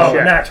gonna Oh,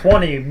 check. nat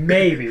 20,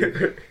 maybe.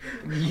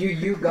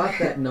 You got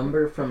that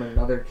number from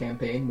another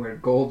campaign where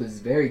gold is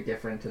very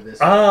different to this.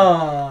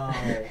 Oh,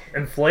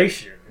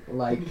 inflation.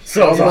 Like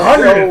So it's So-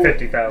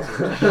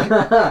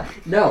 150,000.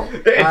 no,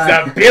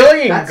 It's a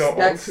billion gold.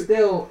 that's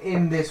still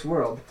in this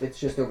world. It's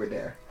just over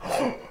there.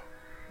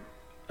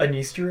 An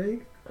Easter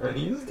egg? An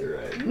Easter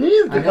egg. I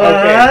know.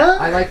 Okay.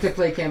 I like to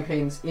play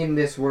campaigns in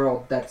this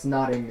world that's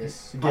not in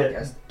this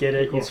podcast. Get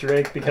it, Cool. Easter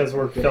egg, because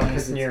we're Okay, filming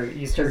because this near Because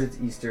Easter. it's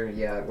Easter,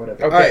 yeah,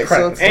 whatever. Okay. Alright, so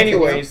crap. let's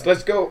Anyways,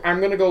 let's go. I'm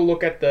gonna go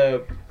look at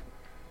the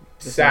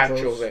The satchels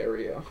satchels?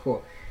 area.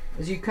 Cool.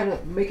 As you kind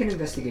of make an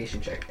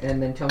investigation check,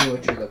 and then tell me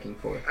what you're looking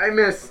for. I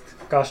missed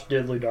Gosh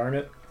diddly darn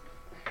it.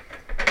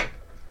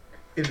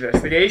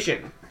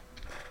 investigation.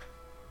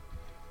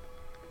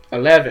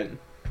 11,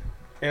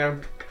 and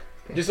I'm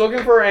just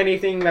looking for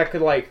anything that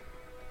could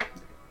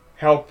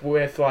help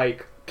with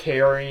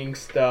carrying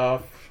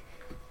stuff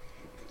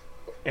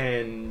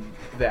and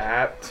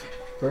that.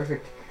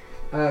 Perfect.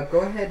 Go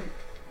ahead,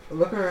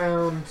 look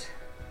around.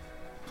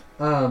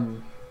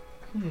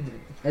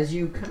 As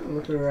you kind of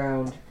look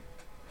around,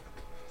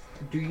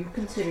 do you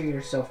consider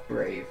yourself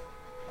brave?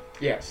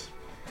 Yes.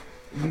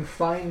 You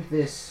find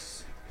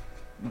this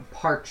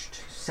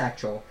parched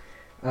satchel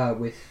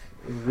with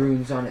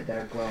runes on it that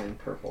are glowing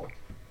purple.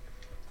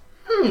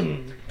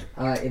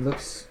 It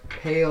looks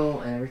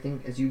pale and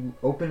everything. As you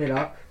open it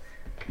up,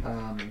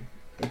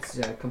 it's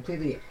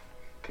completely...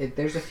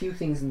 there's a few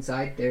things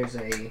inside. There's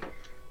a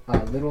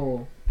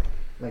little,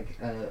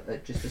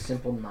 just a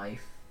simple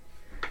knife.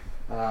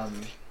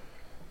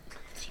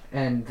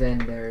 And then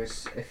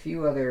there's a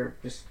few other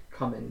just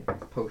common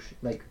potion,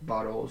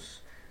 bottles,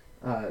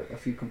 a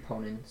few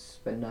components,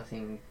 but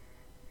nothing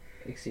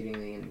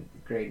exceedingly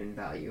great in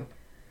value.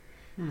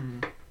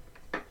 I'm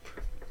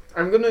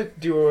gonna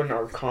do an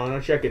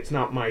Arcana check. It's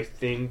not my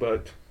thing,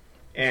 but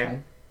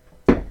Fine.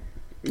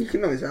 You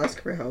can always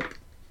ask for help.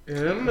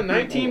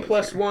 19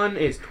 plus 1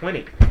 is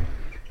 20.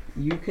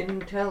 You can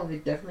tell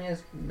it definitely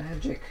has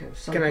magic of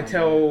some Can I kind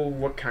tell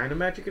what kind of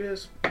magic it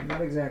is? on it.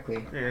 Not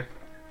exactly. Yeah.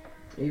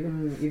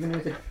 Even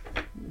with a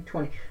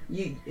 20,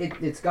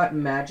 it's got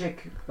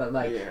magic, but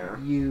Yeah.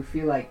 you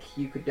feel like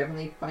you could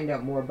definitely find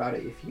out more about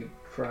it if you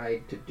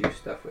tried to do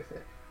stuff with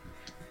it.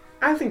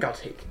 I think I'll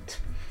take it.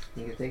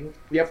 You can take it.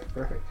 Yep.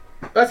 Perfect.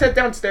 Let's head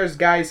downstairs,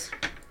 guys.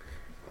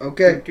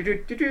 Okay.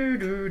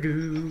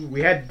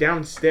 We head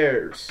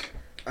downstairs.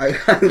 I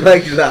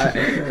like that.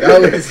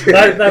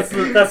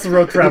 That's the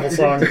road travel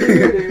song.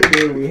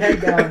 We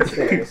head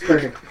downstairs.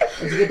 Perfect.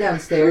 As you get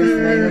downstairs, the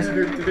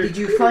man goes, did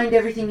you find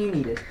everything you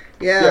needed?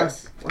 Yeah.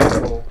 Yes.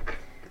 Wonderful.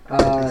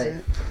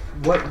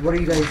 What are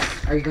you guys?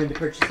 Are you going to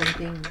purchase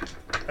anything?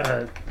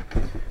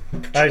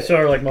 I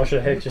sort of like motion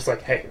ahead, just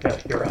like, hey,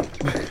 you're up.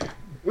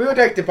 We would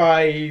like to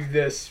buy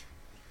this.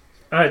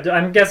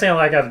 I'm guessing I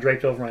like have it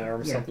draped over my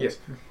arm or Yeah. something. Yes.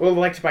 We would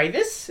like to buy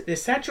this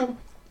satchel.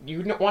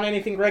 You don't want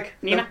anything, Greg?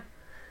 Nina?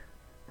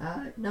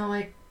 No,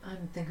 I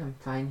think I'm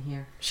fine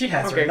here. She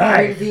has Okay. her I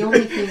mean, knife. the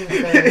only things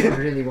that I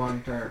really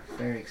want are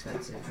very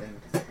expensive,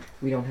 and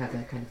we don't have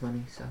that kind of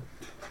money, so.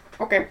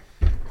 Okay.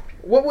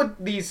 What would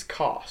these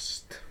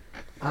cost?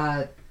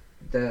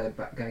 The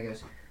guy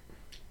goes,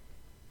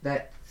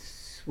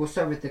 we'll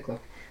start with the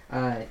cloak.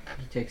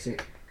 He takes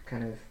it,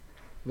 kind of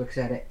looks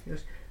at it. He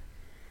goes,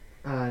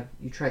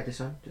 you tried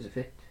this on? Does it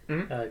fit?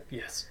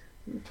 Yes.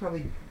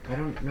 Probably, I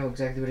don't know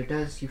exactly what it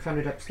does. You found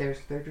it upstairs,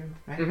 third room,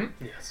 right?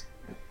 Mm-hmm. Yes.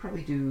 I'd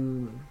probably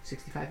do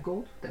 65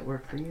 gold. That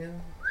work for you?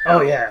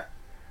 Oh, yeah.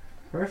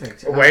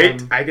 Perfect.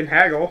 Wait, I can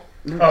haggle.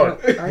 Oh,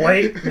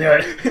 wait.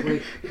 Yeah.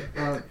 Wait,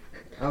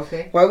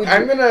 okay. Why would you?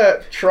 I'm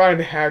gonna try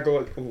and haggle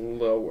it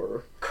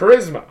lower.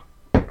 Charisma.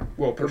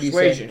 Well, do you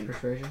say? persuasion.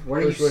 Persuasion. What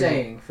are you Persuasion.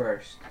 saying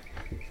first?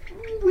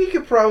 We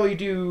could probably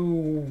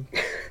do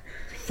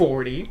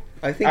 40.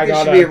 I think I there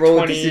got should be a a roll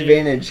 20. with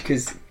disadvantage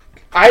because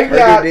I Carter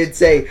got did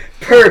say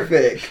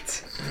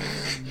perfect.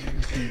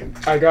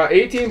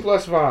 18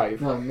 plus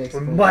 5. No, it makes We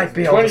it might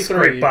be able to 23.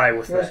 scrape by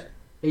with Yes. that.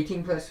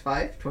 18 plus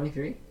 5,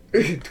 23.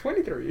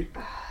 23.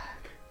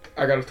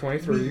 I got a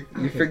 23. You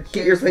Okay, forget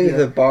here's you're playing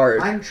the the bard.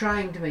 I'm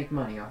trying to make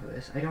money off of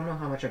this. I don't know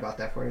how much I bought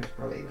that for. It was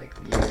probably like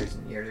years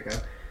and years ago.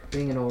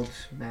 Being an old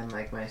man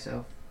like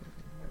myself,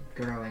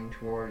 growing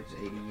towards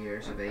 80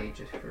 years of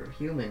age, for a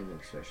human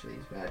especially,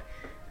 is bad.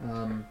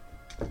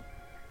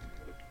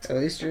 At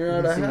least you're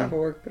not Let's a see. half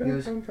orc. He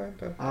goes,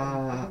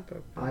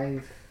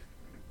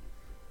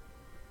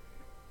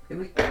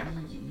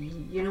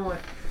 you know what,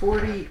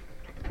 40,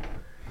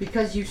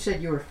 because you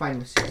said you were fine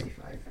with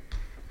 65.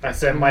 I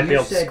said might be You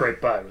able to said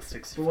scrape by with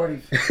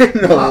 65.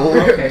 40. No.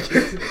 Oh, okay.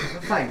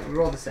 Fine,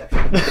 roll deception.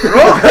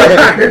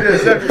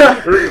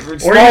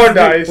 Smaller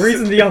dice. We're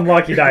using the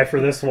unlucky die for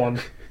this one.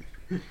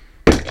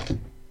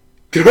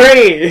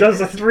 20.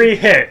 Does a 3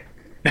 hit?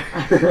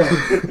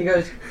 He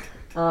goes,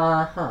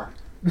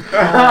 we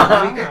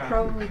could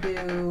probably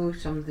do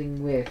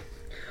something with.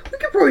 We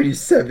could probably do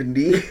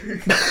 70.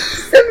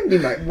 70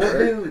 might We'll work.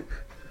 do.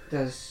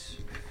 Does.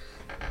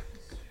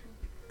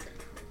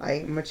 I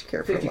ain't much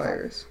care for 55.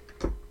 liars.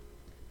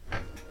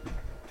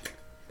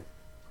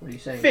 What are you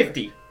saying?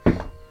 50.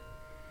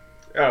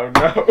 Oh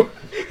no.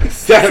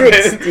 7.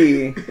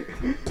 60.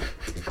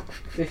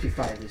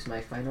 55 is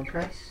my final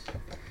price.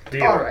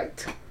 Deal.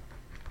 Alright.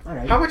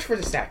 Alright. How much for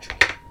the statue?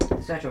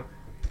 Satchel.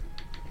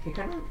 He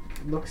kind of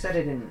looks at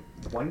it in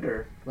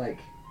wonder, like.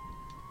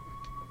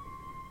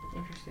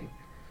 Interesting.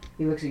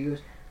 He looks at you and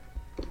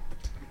goes,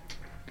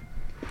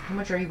 how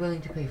much are you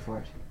willing to pay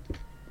for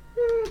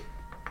it?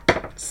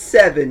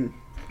 7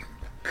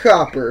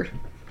 copper.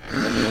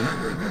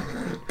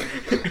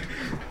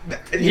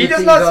 He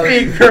does not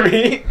speak for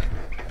me.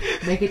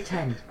 Make it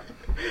 10.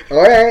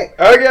 Alright.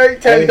 Okay, I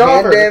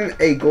 $10. hand him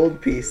a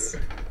gold piece.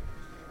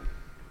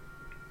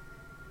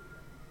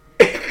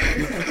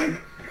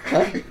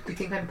 Huh? Do you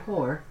think I'm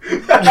poor?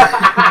 You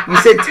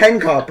said 10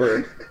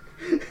 copper.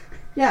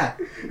 Yeah,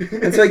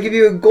 And so I give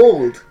you a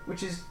gold.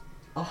 which is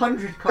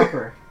 100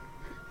 copper.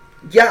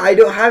 Yeah, I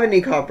don't have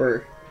any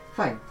copper.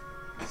 Fine.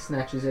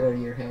 Snatches it out of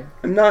your hand.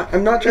 I'm not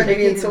trying to Take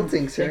be it and-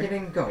 insulting, Take it sir.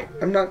 and go.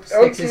 I'm not.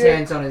 Sticks his Okay.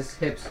 hands on his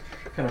hips,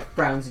 kind of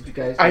frowns at you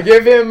guys.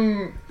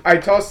 I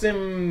toss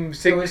him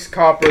 6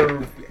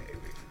 copper.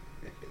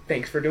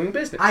 Thanks for doing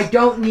business. I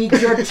don't need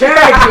your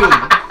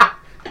charity!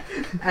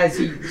 As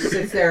he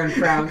sits there and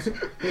frowns.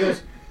 He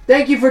goes,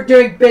 thank you for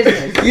doing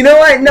business. You know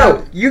what?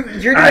 No, you're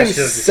I doing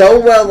should've- so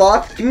well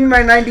off. Give me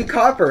my 90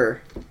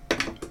 copper.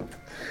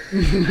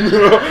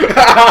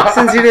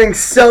 Since you're doing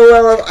so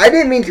well off, I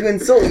didn't mean to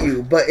insult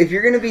you, but if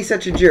you're gonna be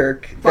such a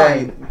jerk,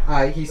 then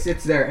Fine. He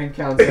sits there and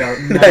counts out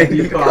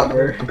 90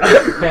 copper.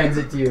 Hands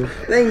it to you.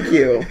 thank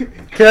you.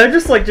 Can I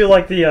just like do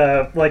like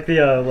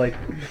the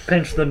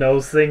pinch the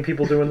nose thing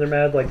people do when they're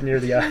mad, like near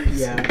the eyes?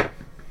 Yeah.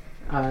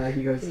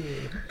 He goes,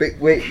 But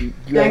wait, you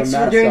Thanks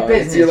have a for doing mask on.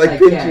 business, So you're like I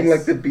pinching guess.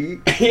 like the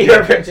beak.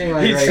 You're pinching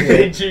like he's right here.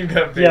 pinching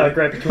the Yeah, like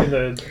right between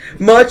the.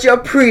 Much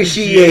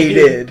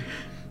appreciated.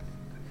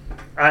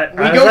 I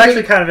We was go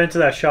actually to- kind of into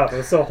that shop. It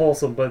was so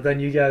wholesome, but then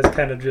you guys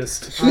kind of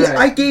just. Alright.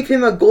 I gave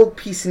him a gold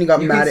piece and he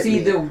got you mad can at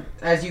see me.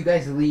 as you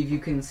guys leave, you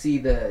can see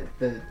the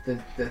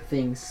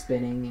thing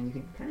spinning, and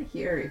you can kind of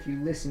hear, if you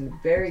listen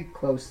very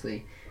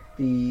closely,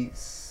 the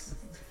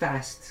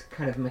fast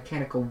kind of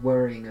mechanical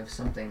whirring of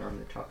something on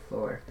the top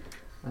floor.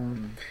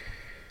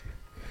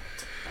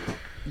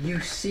 You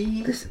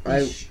see the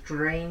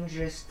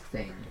strangest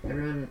thing.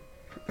 Everyone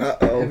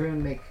Uh-oh.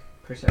 make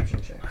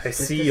perception checks. I just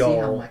see to see how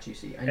all much you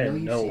see. I know And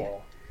you know see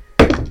all.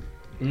 it.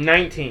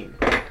 19.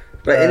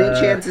 But any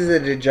chance is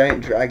it a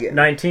giant dragon?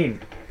 19.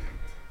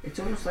 It's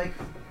almost like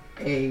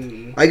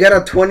a. I got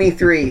a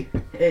 23.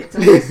 It's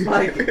almost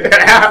like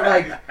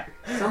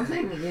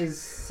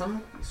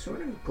some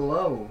sort of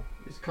glow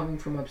is coming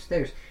from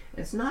upstairs.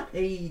 It's not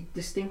a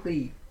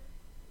distinctly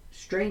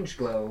strange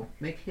glow.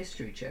 Make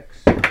history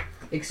checks.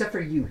 Except for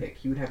you,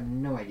 Hick. You would have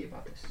no idea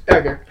about this.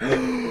 Okay.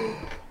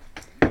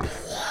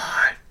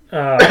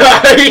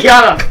 He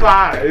got a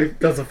 5.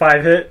 Does a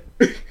 5 hit?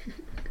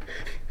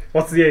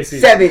 What's the AC?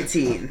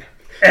 17.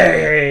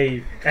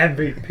 Hey!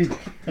 MVP.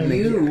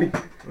 You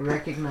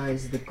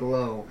recognize the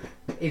glow.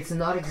 It's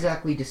not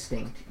exactly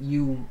distinct.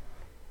 You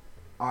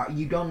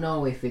don't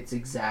know if it's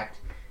exact.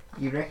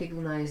 You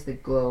recognize the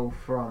glow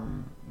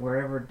from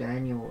wherever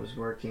Daniel was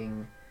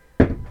working.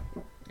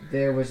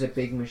 There was a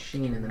big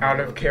machine in the middle Out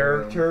of the room.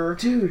 character,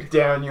 Dude.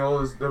 Daniel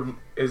is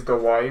the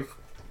wife.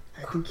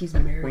 I think he's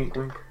married. Wink,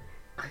 wink.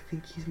 I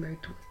think he's married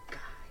to a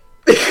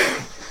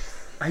guy.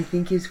 I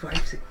think his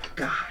wife's a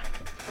guy.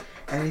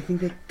 And I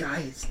think that guy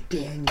is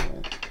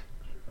Daniel.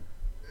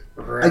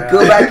 I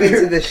go back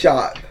into the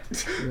shop.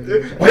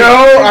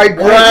 No, I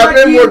grab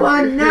him.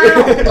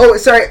 Oh,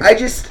 sorry. I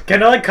just.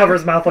 Can I like cover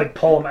his mouth, like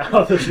pull him out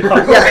of the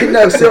shop? Yeah,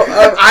 no. So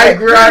I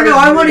grab. No,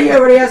 I want to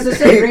hear what he has to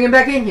say. Bring him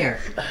back in here.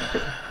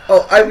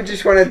 Oh, I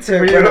just wanted to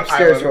run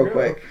upstairs real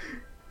quick.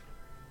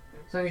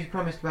 As long as you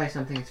promise to buy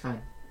something, it's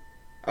fine.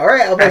 All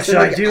right, I'll buy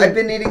Actually, something. I've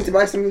been needing to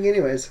buy something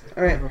anyways.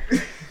 All right.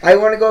 I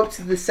want to go up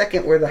to the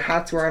second where the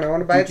hats were on. I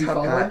want to buy a Did you top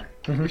follow hat.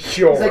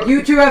 Sure. It's like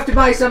you two have to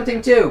buy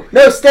something too.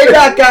 No, stay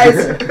back, guys.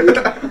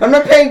 I'm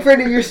not paying for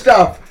any of your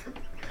stuff.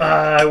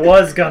 I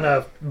was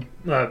gonna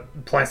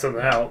plan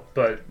something out,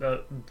 but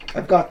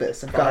I've got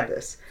this. I've got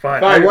this.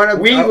 fine. I want to.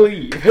 We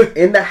leave.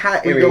 In the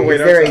hat We area, go is wait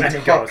there I a need to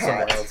go top somewhere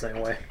hat? else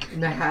anyway. In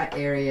the hat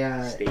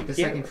area, Stay the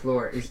here. second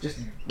floor is just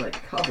like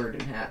covered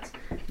in hats.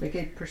 Make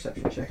a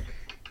perception check.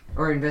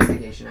 Or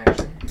investigation,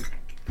 actually.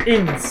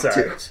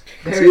 Insight.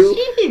 There's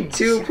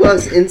 2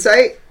 plus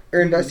insight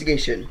or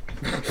investigation.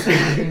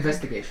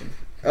 investigation.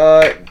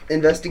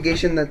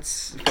 Investigation.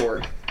 That's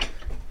 4.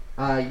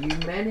 You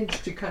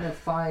managed to kind of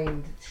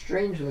find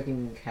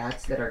strange-looking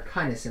hats that are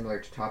kind of similar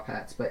to top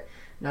hats, but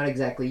not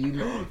exactly.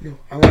 No,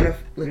 I want to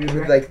look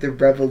with like the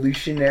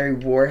Revolutionary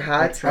War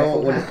hats. I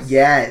want one. hats?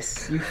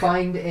 Yes. You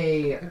find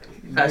a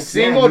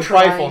Single you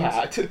trifle find-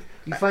 hat.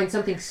 You find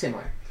something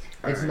similar.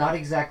 It's Alright. not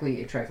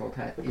exactly a trifold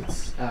hat.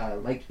 It's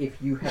like if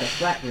you had a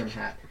flat brim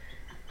hat,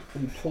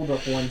 you pulled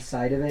up one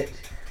side of it,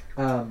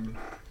 and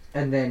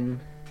then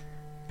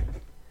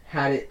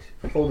had it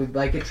folded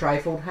like a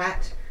trifold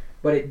hat,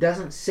 but it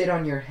doesn't sit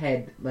on your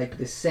head like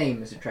the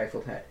same as a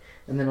trifold hat.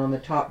 And then on the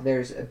top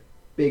there's a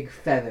big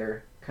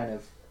feather kind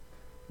of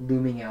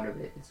looming out of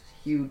it. It's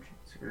huge.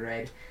 It's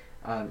red.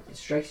 It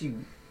strikes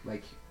you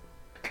like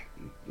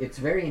it's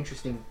very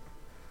interesting.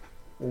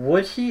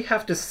 Would he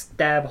have to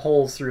stab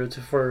holes through it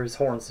for his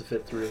horns to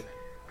fit through?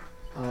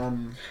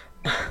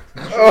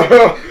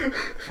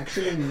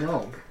 Actually,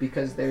 no,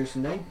 because there's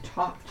no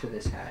top to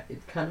this hat.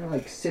 It kind of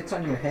like sits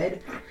on your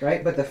head,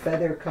 right? But the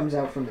feather comes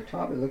out from the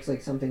top. It looks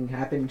like something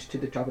happened to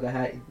the top of the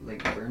hat,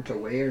 like burnt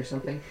away or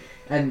something.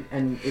 And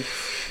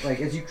it's like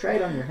as you try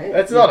it on your head,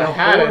 That's not the a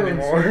hat horns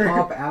anymore.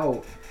 pop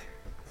out.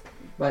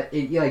 But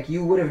it like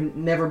you would have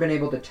never been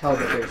able to tell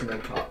that there's no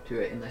top to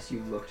it unless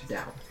you looked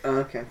down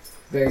Okay.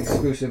 very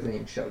exclusively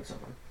and showed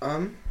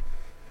someone.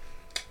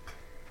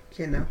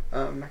 Yeah, no.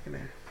 I'm not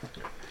gonna.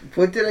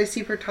 What did I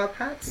see for top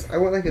hats? I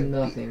want like a.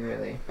 Nothing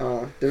really.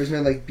 There was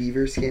no like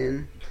beaver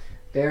skin.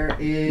 There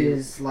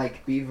is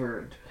like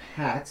beavered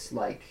hats,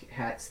 like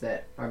hats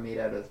that are made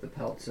out of the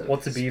pelts of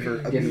What's a beaver?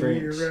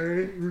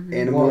 different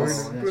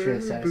Animals. Whoa, that's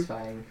really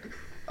satisfying.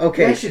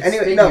 Okay. I should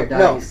Anyway, spin no, your no.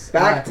 dice.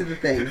 Back to the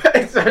thing.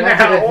 It's an Back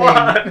to the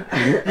hour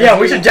thing. one. Yeah,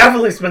 we should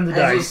definitely spin the As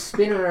you dice.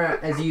 spin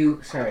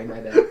around, sorry, my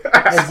bad.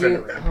 As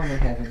you, oh my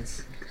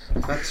heavens.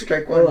 Let's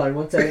strike Hold one. on,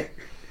 1 second.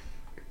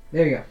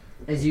 There you go.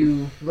 As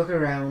you look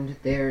around,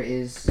 there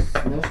is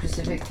no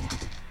specific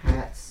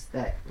hats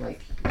that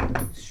like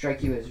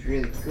strike you as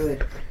really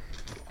good.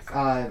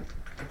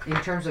 In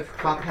terms of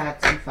top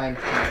hats, you find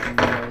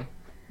really.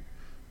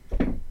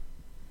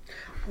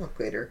 I'll look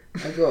later.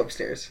 I'll go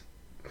upstairs.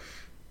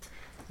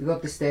 You go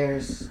up the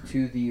stairs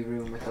to the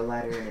room with the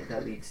ladder in it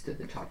that leads to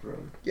the top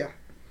room. Yeah.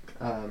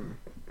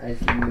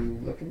 As you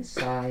look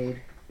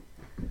inside,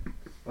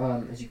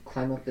 as you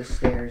climb up the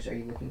stairs, are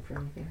you looking for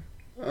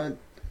anything?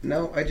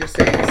 No, I just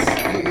say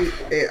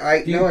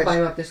it's. Do you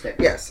climb up the stairs?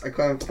 Yes, I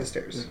climb up the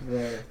stairs.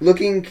 The,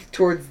 Looking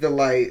towards the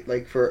light,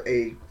 like for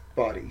a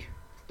body.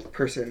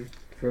 Person.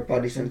 for a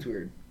Body person? sounds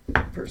weird.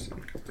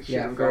 Person.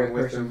 Yeah, I'm for a going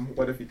with person. him.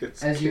 What if he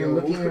gets As killed? you're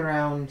looking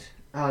around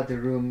the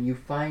room, you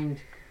find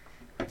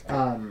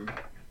a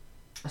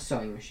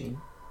sewing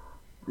machine.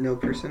 No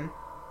person.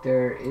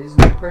 There is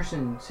no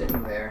person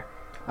sitting there.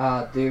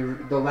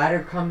 The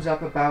ladder comes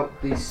up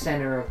about the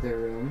center of the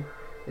room.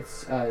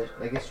 It's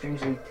like a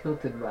strangely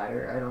tilted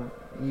ladder.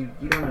 You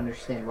don't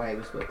understand why it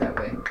was built that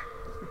way.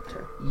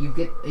 Okay. You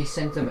get a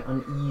sense of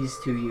unease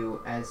to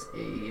you as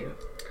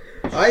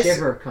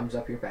shiver comes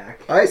up your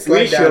back. I We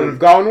slide should down have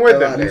gone with the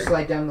them. ladder. You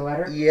slide down the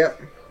ladder.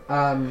 Yep.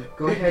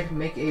 Go ahead and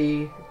make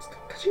a.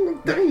 Stop touching my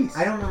dice.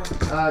 I don't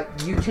know.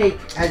 You take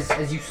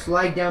as you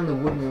slide down the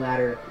wooden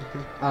ladder.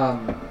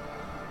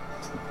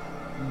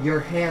 Your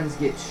hands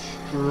get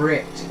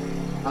stripped.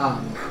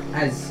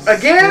 As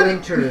Again?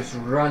 splinters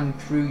run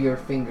through your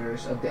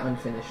fingers of the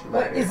unfinished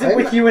ladder. What is it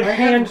with you and I have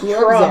hand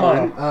gloves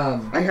trauma?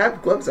 on. I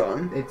have gloves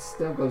on. It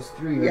still goes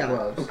through your Yeah,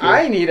 gloves. okay.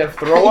 I need to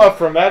throw up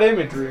from that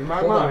imagery in my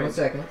Hold on 1 mind.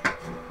 second.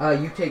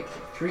 You take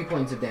 3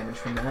 points of damage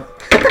from that.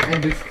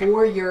 And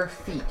before your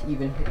feet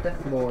even hit the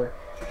floor,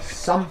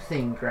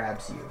 something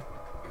grabs you.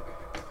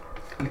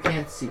 You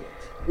can't see it.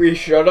 We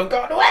should have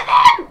gone with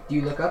them. Do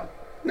you look up?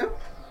 No.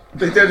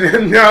 They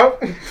didn't know.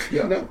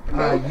 Yeah. No.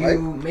 You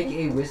make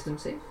a wisdom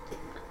save.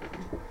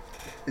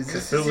 Is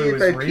this to Cthulhu see if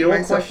is I pee real,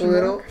 myself a question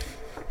little? mark?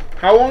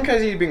 How long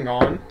has he been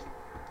gone?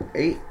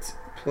 8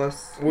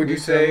 plus. Would you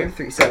say?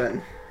 3,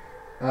 7.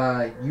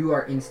 You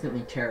are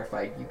instantly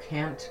terrified. You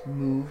can't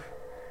move,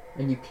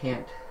 and you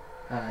can't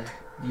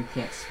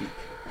speak.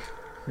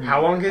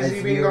 How long has As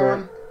he been you're,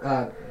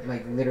 gone?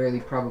 Like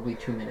literally probably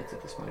 2 minutes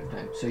at this point in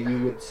time. So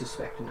you would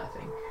suspect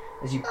nothing.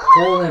 As you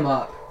pull him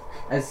up,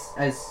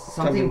 as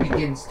something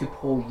begins to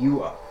pull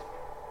you up,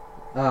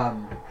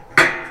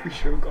 We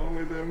should have gone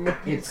with him.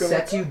 it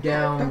sets you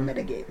down.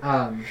 Mitigate.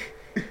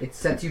 It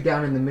sets you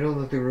down in the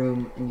middle of the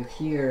room, and you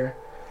hear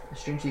a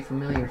strangely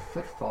familiar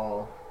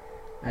footfall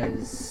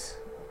as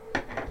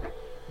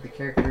the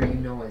character you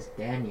know as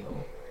Daniel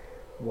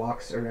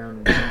walks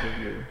around in front of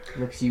you,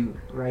 looks you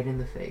right in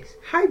the face.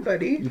 Hi,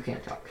 buddy. You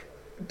can't talk.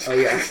 Oh,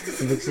 yeah.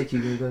 He looks at you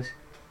and he goes,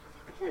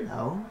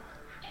 "Hello."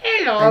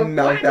 I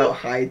mouth out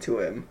hi to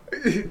him.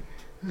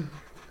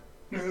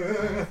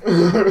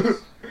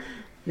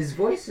 His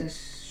voice is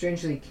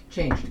strangely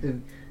changed.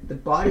 The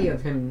body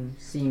of him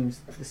seems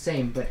the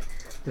same, but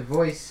the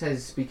voice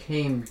has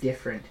become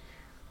different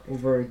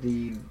over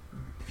the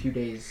few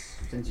days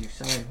since you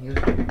saw him. He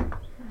goes,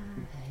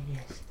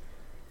 "Yes.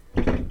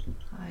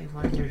 I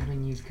wondered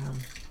when you'd come.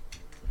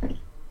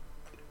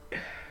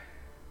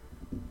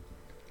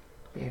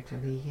 There to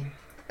Leagan.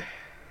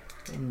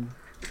 And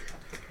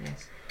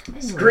yes.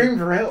 Anyway, Scream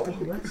for help.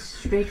 let's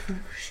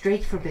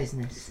straight for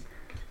business."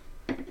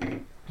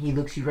 He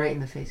looks you right in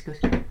the face, goes,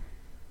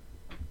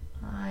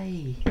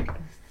 "I have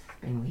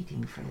been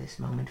waiting for this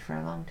moment for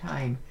a long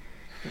time,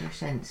 ever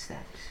since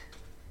that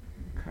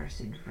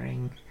cursed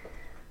ring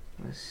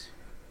was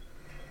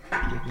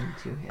given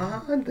to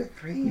him." The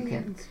ring. You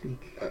can't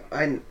speak.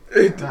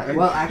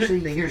 Well,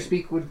 Actually, your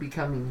speak would be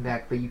coming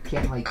back, but you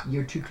can't,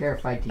 you're too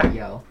terrified to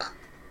yell.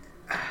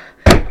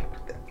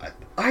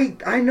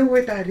 I know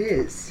where that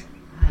is.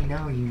 I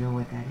know you know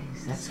what that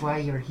is. That's why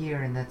you're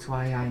here, and that's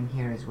why I'm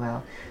here as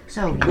well.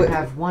 So, you Wait.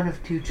 have one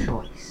of two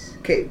choice.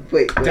 Okay,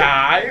 wait.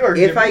 Die or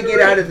If give I me get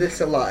the out ring. of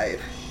this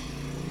alive,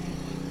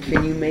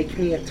 can you make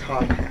me a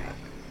top hat?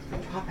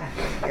 Top hat.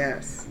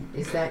 Yes.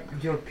 Is that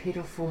your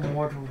pitiful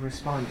mortal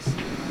response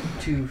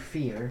to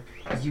fear?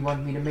 As you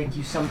want me to make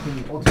you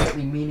something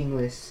ultimately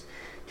meaningless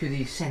to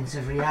the sense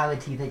of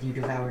reality that you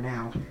devour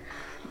now?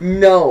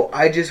 No,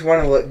 I just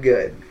want to look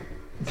good.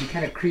 As he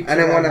kind of creeps And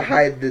I around, want to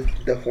hide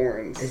the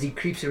horns. as he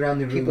creeps around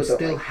the room, People don't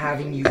still like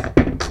having you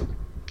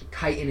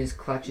tight in his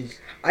clutches.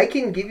 I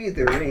can give you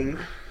the ring.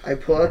 I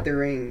pull out the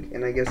ring,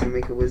 and I guess I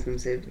make a wisdom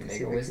save to Make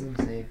see a wisdom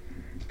save.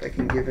 if I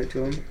can give it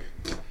to him.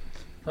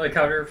 Like,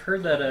 I've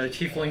heard that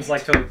tieflings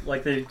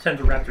they tend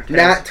to wrap their tails.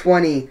 Nat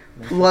 20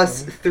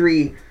 plus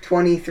 3,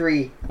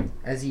 23.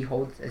 As you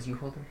hold him, he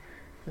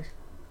goes,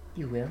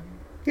 "You will."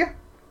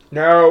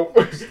 No.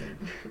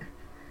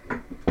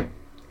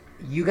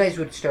 You guys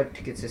would start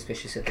to get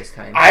suspicious at this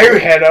time. I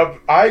head up.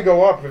 I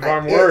go up if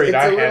I'm worried. It's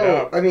I a head little,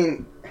 up. I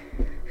mean,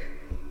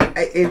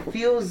 it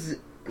feels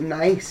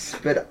nice,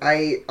 but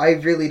I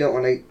really don't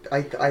want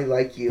to. I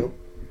like you,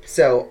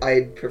 so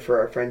I'd prefer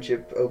our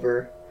friendship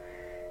over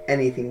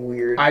anything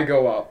weird. I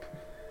go up.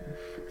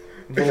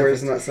 War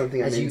is not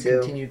something I'm As you into.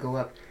 continue to go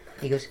up,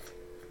 he goes,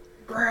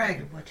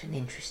 Greg. "What an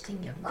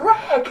interesting young man.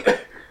 Greg.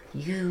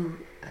 You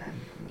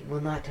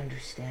will not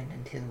understand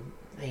until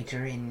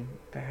later in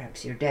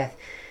perhaps your death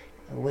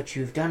what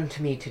you've done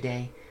to me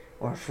today,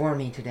 or for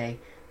me today."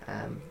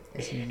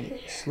 As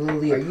he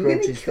slowly Are you gonna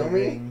approaches kill the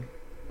me? ring,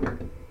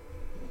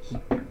 he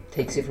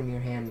takes it from your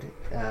hand,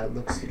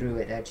 looks through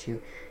it at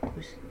you,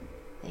 goes,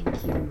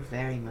 "Thank you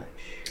very much."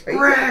 Are you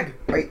Greg.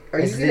 Are you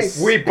As gonna? this,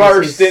 We as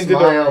burst his into the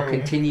smile room.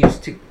 continues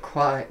to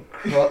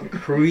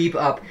creep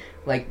up,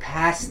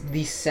 past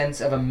the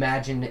sense of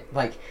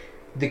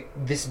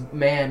this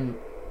man,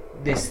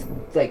 this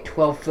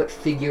 12-foot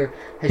figure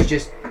has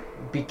just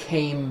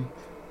became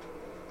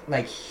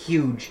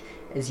huge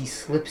as he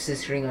slips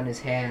this ring on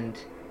his hand,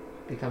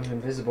 becomes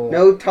invisible.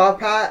 No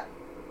top hat.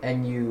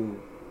 And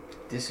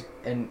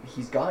and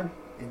he's gone.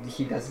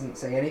 He doesn't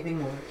say anything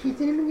more. He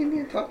didn't even give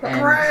me a top hat.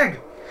 And- Greg.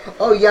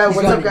 Oh yeah, He's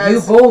what's gone. up,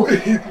 guys?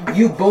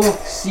 You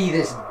both see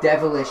this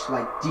devilish,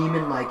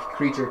 demon-like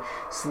creature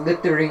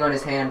slip the ring on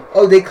his hand.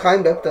 Oh, they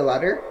climbed up the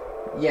ladder.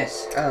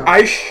 Yes. Oh.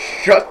 I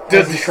shut the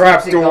As he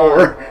trap slips it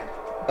door. on,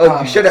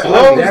 Oh, you should have.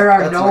 closed. There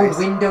are That's no nice.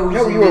 windows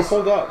No, in you were this.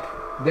 pulled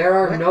up. There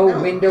are What? no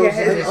windows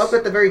Yeah, in it's this. up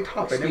at the very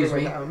top. I Excuse never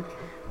went me. down.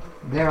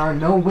 There are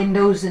no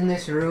windows in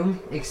this room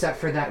except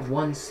for that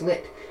one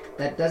slit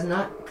that does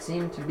not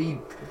seem to be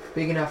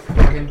big enough for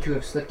him to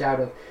have slipped out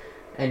of.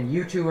 And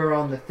you two are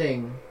on the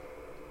thing,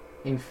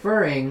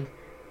 inferring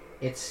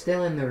it's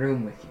still in the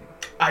room with you.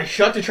 I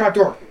shut the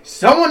trapdoor.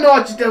 Someone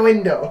notched the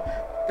window.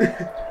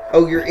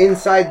 Oh, you're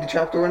inside the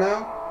trapdoor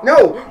now?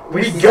 No,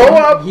 we He's go in-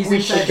 up. He's we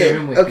inside shit. the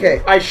room with you.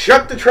 Okay, I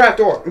shut the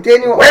trapdoor.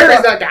 Daniel. Where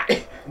is that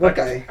guy? What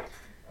guy?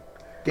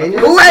 Daniel.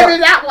 Whoever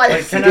that was.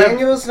 Like, can I-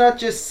 Daniel's not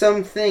just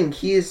something.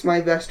 He is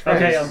my best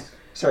friend. Okay,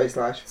 Sorry,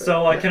 Slash. but-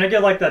 So, can I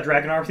get, like, that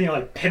dragon arm thing,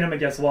 like, pin him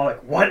against the wall,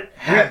 like, what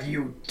have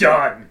you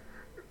done?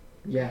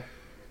 Yeah.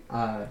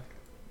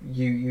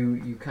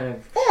 You kind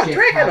of Oh, shift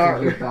dragon half arm.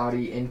 of your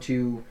body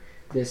into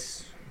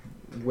this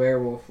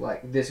werewolf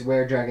this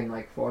were-dragon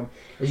like form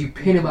as you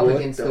pin him up What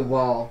against the- the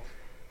wall.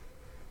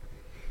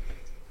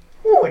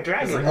 Oh, a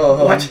dragon.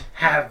 What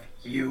have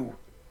you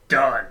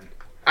done?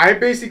 I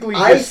basically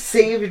I just...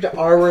 saved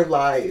our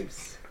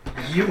lives.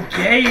 You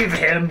gave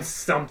him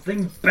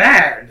something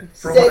bad.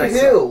 From what I Say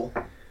saw. who?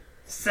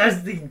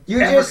 Says the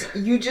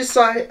You just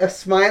saw a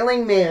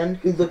smiling man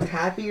who looked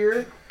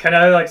happier. Can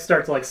I, like,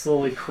 start to, like,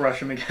 slowly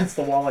crush him against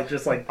the wall, like,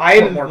 just, like,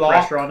 I put more lock-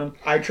 pressure on him?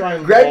 I try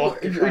and Greg,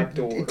 lock the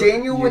trapdoor.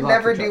 Daniel You would lock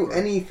never the do trapdoor.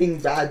 anything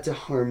bad to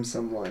harm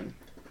someone.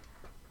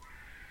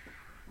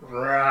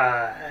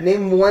 Right.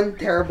 Name one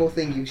terrible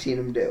thing you've seen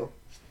him do.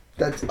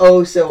 That's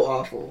oh so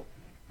awful.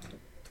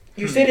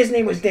 You said his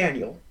name was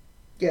Daniel.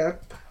 Yeah,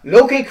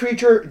 Locate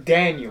creature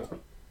Daniel.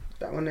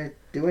 that one didn't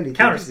do anything.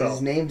 'Cause Counterspell.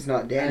 His name's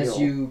not Daniel. As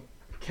you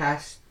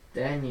cast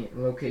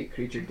locate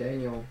creature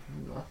Daniel,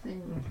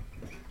 nothing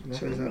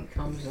Shows up.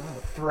 comes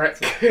up.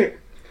 Threat.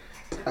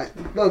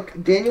 Look,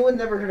 Daniel would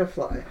never hurt a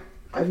fly.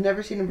 I've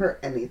never seen him hurt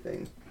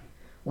anything.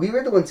 We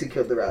were the ones who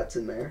killed the rats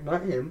in there,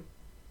 not him.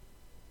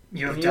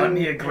 You have You done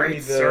me a need great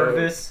the-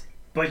 service,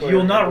 but Where-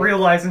 you'll not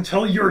realize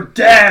until your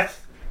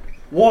death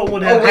what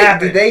would have Oh wait,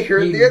 happened. did they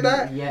hear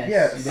that? Yes.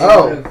 Yes. They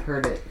Oh. would have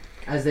heard it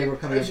as they were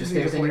coming I up the just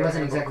need to stairs, and he play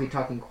wasn't that book. exactly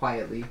talking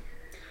quietly.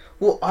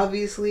 Well,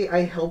 obviously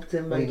I helped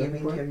him by What are you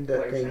giving looking for? him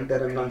the thing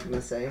that I'm not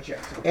gonna say.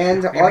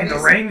 And You mean obviously,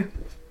 the ring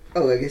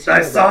oh, I guess you I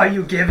know saw that.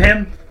 you give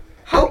him?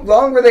 How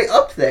long were they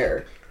up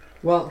there?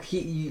 Well,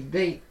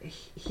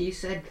 he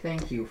said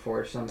thank you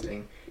for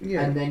something,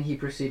 Yeah, and then he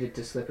proceeded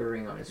to slip a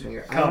ring on his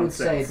finger. I Common would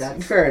say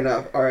sense. fair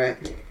enough. All right.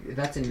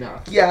 that's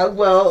enough. Yeah,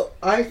 well,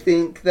 I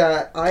think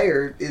that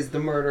Ire is the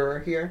murderer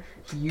here.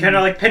 You, Kind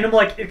of like pin him,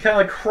 like kind of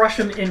like crush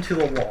him into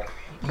the wall.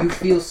 you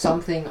feel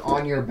something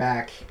on your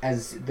back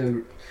as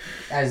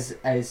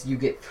you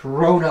get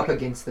thrown up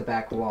against the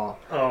back wall.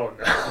 Oh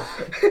no!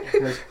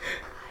 It goes,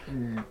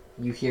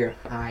 you hear,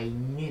 I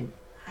knew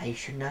I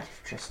should not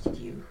have trusted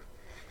you.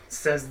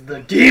 Says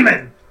the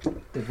demon.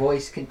 The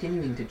voice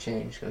continuing to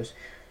change goes,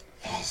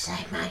 Yes,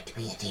 I might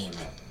be a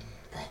demon,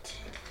 but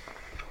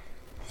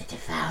the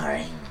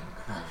devouring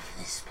of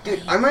this place,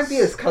 Dude, I might be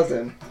his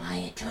cousin. my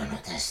eternal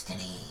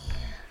destiny.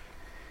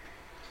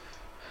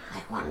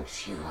 I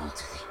want you all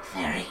to think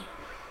very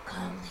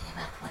calmly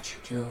about what you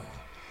do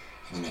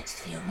in the next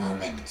few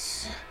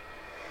moments.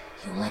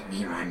 You let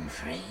me run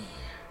free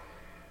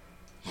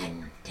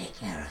and take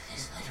care of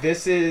this little...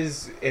 This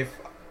is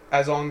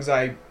as long as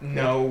I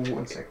know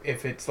One sec.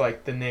 if it's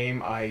like the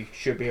name, I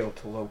should be able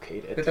to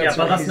locate it. Yeah,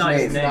 but that's not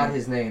his it's name. not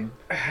his name.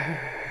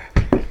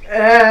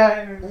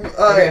 Uh,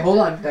 Okay, hold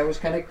on. That was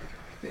kind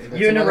of.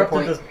 You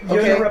interrupted this. You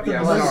Okay, interrupted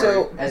yeah, the sorry. story.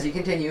 So As he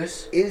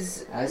continues,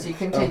 is he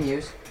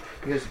continues,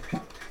 he goes,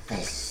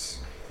 This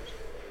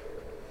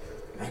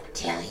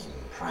reptilian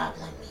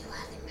problem you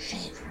have in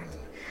Shavern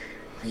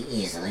will be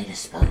easily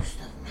disposed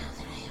of now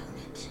that I own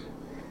it.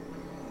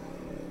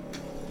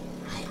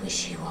 I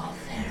wish you all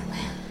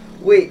farewell.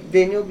 wait,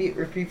 Daniel?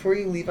 Before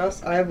you leave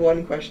us, I have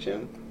one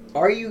question.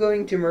 Are you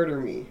going to murder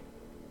me?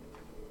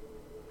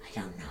 I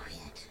don't know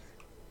yet.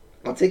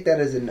 I'll take that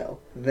as a no.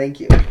 Thank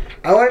you.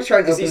 I want to try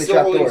and Is open he the still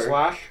trap holding door.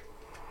 Slash?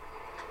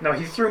 No,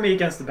 he threw me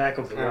against the back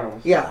of the wall.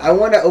 Oh. Yeah, I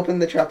want to open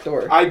the trap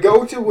door. I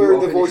go to where You the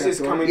open the voice is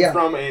trapdoor? coming Yeah.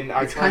 from, and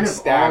I it's try kind and of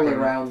stab all him.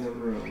 around the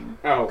room.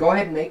 Oh, Go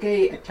ahead and make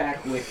a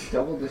attack with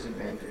double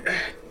disadvantage.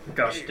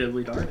 Gosh,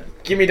 diddly darn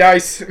it. give me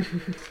dice.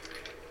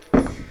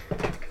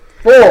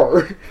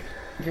 4.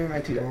 Give me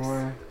my 2 dice.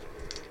 Or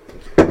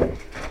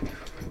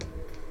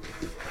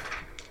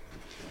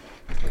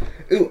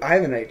Ooh, I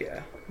have an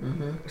idea.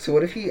 So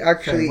what if he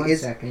actually one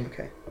is? second.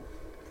 Okay.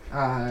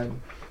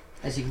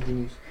 As he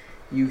continues,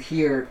 you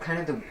hear kind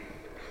of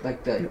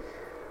the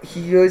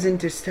He goes in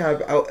to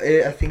stab.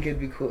 I think it'd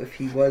be cool if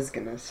he was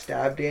gonna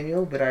stab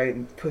Daniel, but I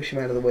push him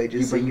out of the way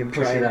just so but he you can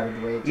push try. it out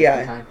of the way. Just in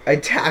Yeah, time. I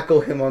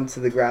tackle him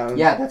onto the ground.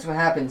 Yeah, that's what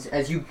happens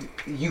as you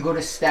go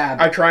to stab.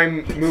 I try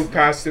and move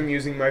past him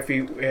using my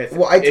feet.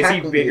 Well, I Is he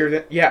tackled bigger you.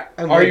 than? Yeah.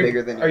 I'm are way you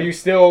bigger than you. Are you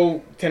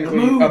still technically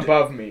Moved.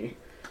 above me?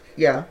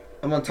 Yeah,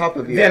 I'm on top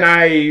of you. Then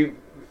I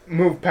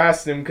move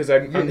past him because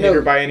I'm No,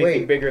 hindered by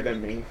anything wait. bigger than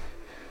me.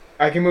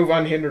 I can move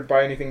unhindered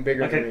by anything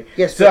bigger than me.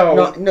 Yes,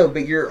 So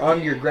but you're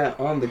on your ground,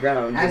 on the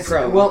ground. As you're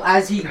prone. well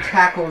as you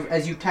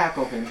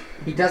tackle him,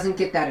 he doesn't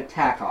get that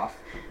attack off.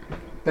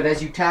 But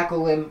as you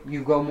tackle him,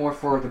 you go more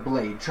for the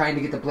blade, trying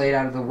to get the blade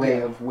out of the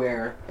way of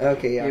where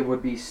it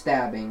would be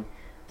stabbing.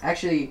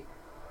 Actually,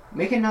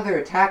 make another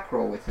attack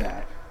roll with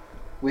that,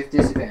 with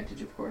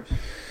disadvantage, of course.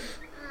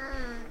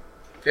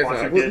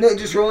 No,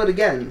 just roll it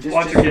again.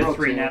 Watch you get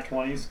 3 nat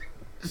 20s.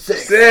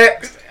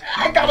 6.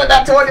 I got a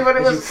nat 20, but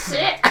it was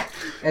 6.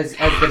 As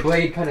the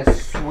blade kind of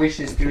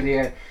swishes through the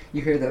air,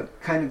 you hear the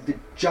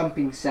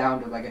jumping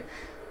sound of like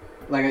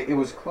it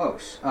was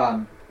close.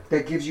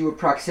 That gives you a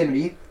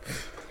proximity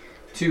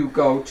to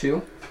go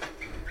to.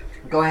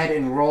 Go ahead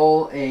and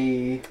roll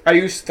a. I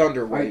use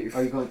Thunder Wave.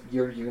 Are you going?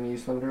 You're going to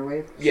use Thunder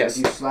Wave? So Yes.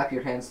 you slap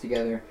your hands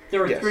together.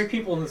 There are 3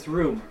 people in this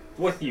room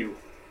with you.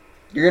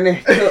 You're gonna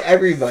kill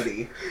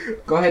everybody.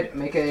 Go ahead,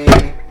 make a.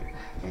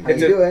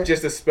 It's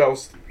just a spell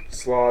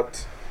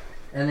slot.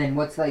 And then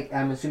what's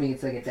I'm assuming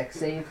it's like a dex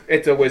save.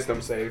 It's a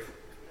Wisdom save.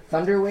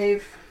 Thunder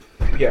Wave.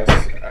 Yes.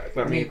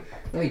 Let Let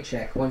me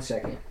check. 1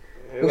 second.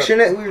 Well,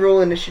 shouldn't we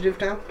roll initiative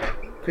now?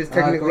 Because Go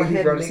technically ahead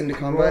he brought and us into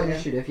roll combat.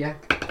 initiative, yeah.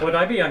 Would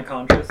I be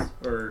unconscious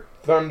or?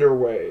 Thunder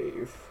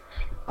Wave.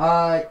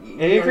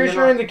 Any you're creature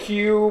not- in the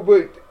cube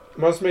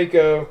must make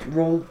a.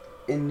 Roll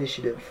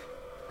initiative.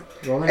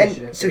 roll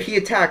initiative. And so he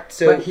attacked.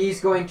 So But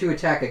he's going to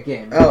attack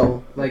again.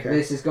 oh, Like okay.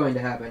 this is going to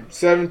happen.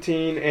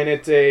 17, and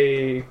it's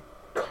a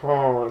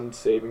con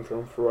saving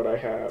throw for what I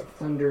have.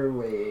 Thunder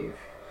Wave.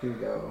 Here we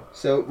go.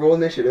 So roll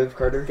initiative,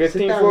 Carter.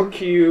 15 Sit foot down.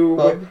 cube,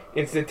 Bub.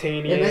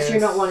 instantaneous. Unless you're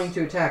not wanting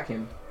to attack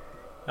him.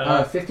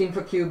 Uh,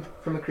 15-foot cube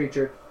from a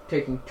creature,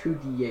 taking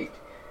 2d8.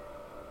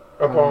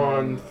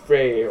 Upon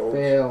fail.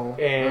 Fail.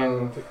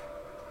 And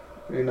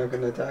You're not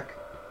gonna attack.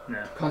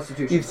 no.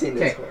 Constitution. You've seen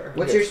this Okay. before.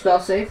 What's Yes. your spell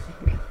save?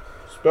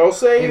 spell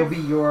save? It'll be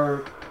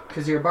your,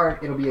 because you're a bard.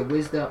 It'll be a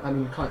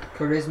wisdom.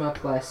 Charisma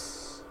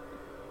plus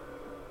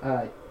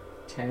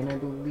 10, I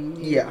believe.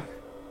 Yeah.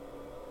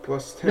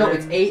 Plus 10. No,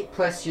 it's 8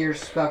 plus your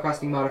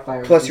spellcasting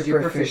modifier. Plus which is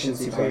your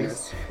proficiency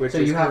bonus. Which So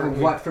is you have a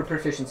currently- what for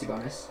proficiency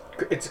bonus?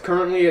 It's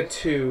currently a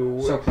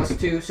 2. So plus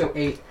 2, so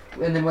 8.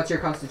 And then what's your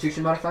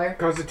Constitution modifier?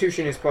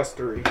 Constitution is plus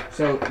 3.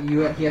 So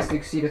he has to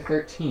exceed a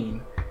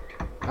 13.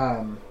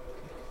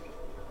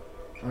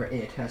 Or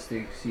it has to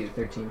exceed a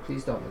 13.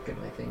 Please don't look at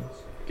my things.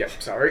 Yep,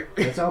 sorry.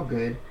 It's all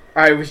good.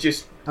 I was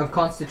just. Of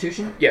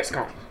Constitution? Yes,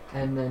 con.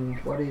 And then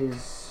what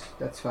is...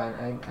 That's fine,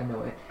 I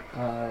know it.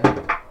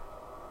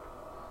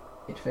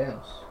 It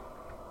fails.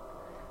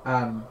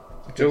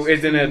 So it's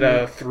isn't it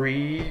a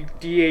 2d8.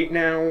 3d8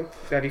 now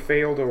that he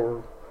failed,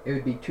 or? It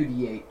would be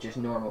 2d8, just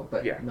normal,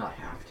 but Yeah. not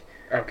halved.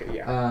 Okay,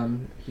 yeah.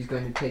 He's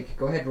going to take...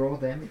 Go ahead, roll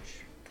damage.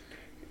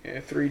 Yeah,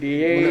 Wouldn't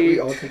 3d8. we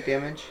all take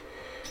damage?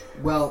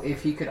 Well,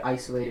 if he could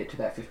isolate it to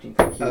that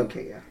 15-foot cube.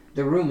 Okay, yeah.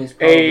 The room is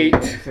probably 8.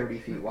 only 30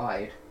 feet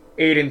wide.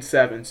 8 and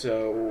 7,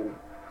 so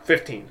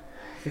 15.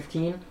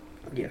 15?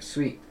 Yes.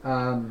 Sweet.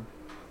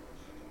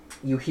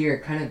 You hear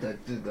kind of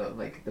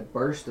the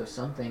burst of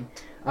something,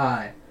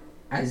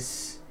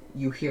 as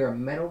you hear a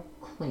metal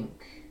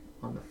clink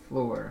on the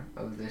floor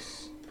of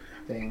this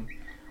thing.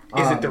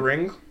 Is it the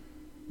ring?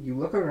 You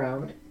look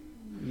around,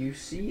 you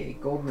see a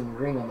golden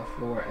ring on the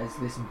floor as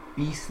this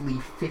beastly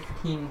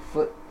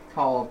 15-foot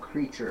tall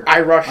creature.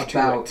 I rush to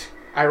about- it.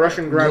 I rush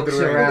and grab the looks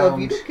ring. around. Hold up,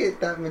 you don't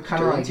get that much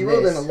Kinda endurance. like You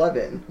rolled an this.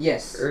 11.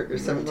 Yes. Or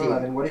 17.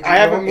 11. What did you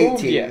I roll? haven't moved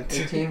 18. yet.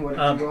 18. What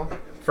did you roll?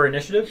 For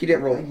initiative? He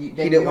didn't roll. Then He you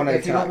didn't don't- want to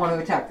If you don't attack. want to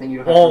attack, then you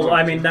don't have Well, to roll.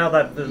 I mean, now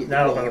that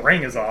the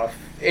ring is off.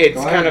 It's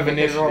Go kind ahead, of make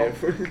it roll.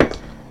 initiative.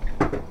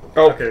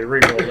 Oh, Okay,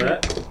 reroll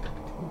that.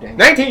 Dang.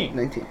 19!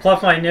 19.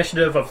 Plus my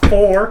initiative of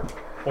 4,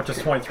 which is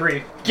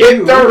 23. Get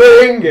You- the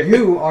ring!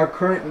 You are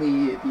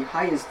currently the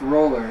highest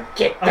roller.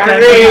 Get the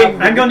Okay,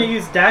 ring! I'm going to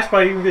use dash,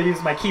 but I'm going to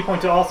use my key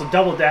point to also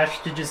double dash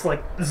to just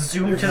like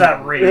zoom to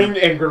that ring. Ring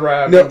and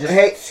grab. No, Just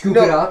hey, scoop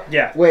no. it up.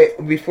 Yeah.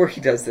 Wait, before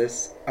he does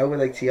this, I would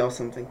like to yell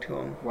something to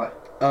him. What?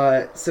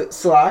 So,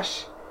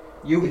 Slash,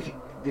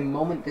 The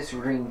moment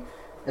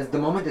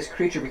this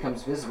creature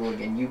becomes visible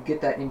again, you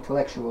get that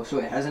intellectual. So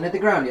it hasn't hit the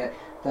ground yet.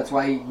 That's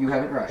why you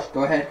haven't rushed.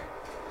 Go ahead.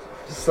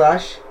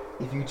 Slash,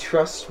 if you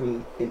trust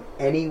me in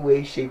any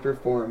way, shape, or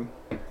form,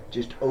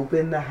 just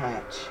open the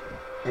hatch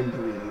and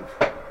leave.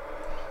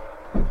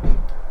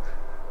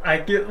 I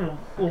get.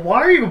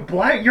 Why are you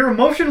black? You're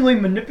emotionally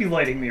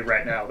manipulating me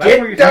right now. That's Get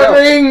what you're the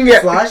talking ring!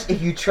 Slash,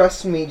 if you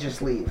trust me,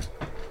 just leave.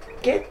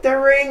 Get the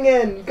ring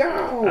and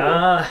go!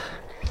 about.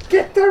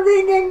 Get the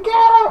ring and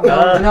go!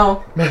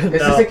 No.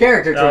 This No. is a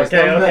character choice.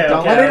 Okay, Don't okay, don't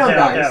okay, let it on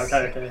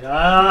okay,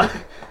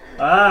 dice.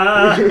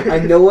 okay. I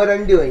know what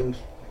I'm doing.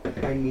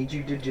 I need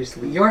you to just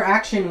leave. Your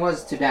action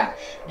was to dash.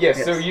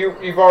 Yes, so Yes.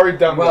 you've already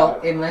done Well,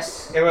 that.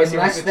 unless Unless he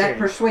wants to that change.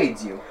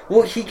 persuades you.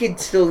 Well, he could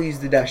still use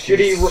the dash. Should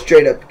to he just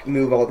straight up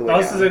move all the way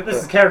Oh, down.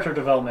 this is character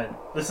development.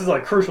 This is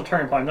like crucial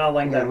turning point. I'm not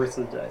letting that Yeah. risk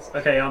the dice.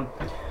 Okay,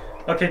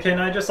 okay. Can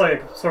I just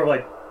like sort of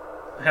like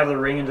have the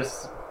ring and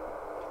just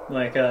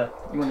like You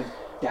want to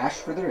dash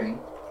for the ring.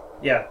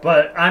 yeah,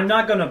 but I'm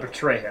not gonna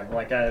betray him.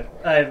 Like I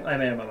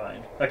made up my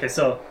mind. Okay,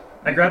 so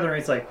I grab the ring.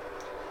 It's like,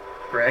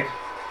 Greg,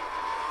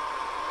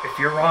 if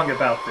you're wrong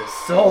about this,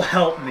 so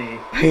help me.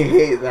 I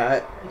hate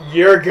that.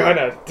 You're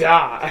gonna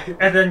die.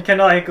 And then can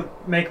I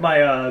make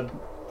my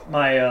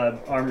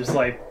arms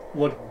like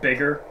look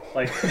bigger?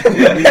 Like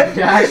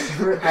Dash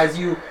as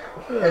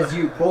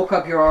you bulk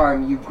up your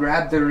arm, you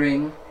grab the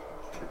ring.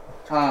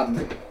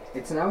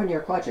 It's now in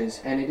your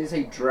clutches, and it is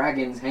a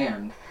dragon's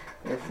hand.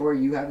 Therefore,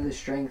 you have the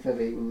strength of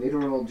a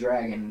literal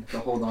dragon to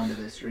hold onto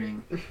this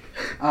ring.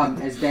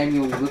 As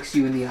Daniel looks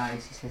you in the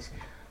eyes, he says,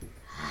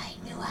 I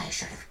knew I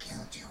should have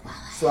killed you while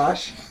I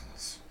Slash. had the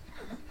chance.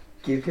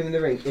 Give him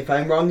the ring. If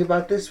I'm wrong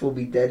about this, we'll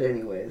be dead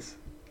anyways.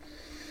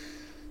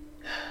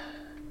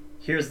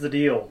 here's the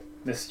deal,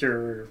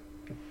 Mr.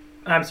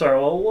 I'm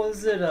sorry, what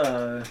was it?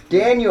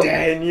 Daniel!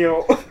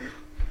 Daniel.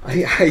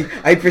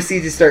 I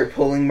proceed to start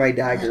pulling my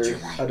dagger Would you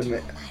like out of to my,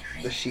 know my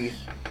real the sheath.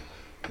 name?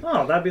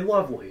 Oh, that'd be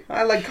lovely.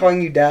 I like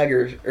calling you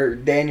Dagger, or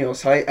Daniel,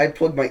 so I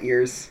plug my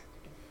ears.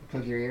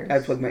 plug your ears. I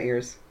plug my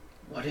ears.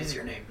 What is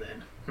your name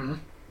then?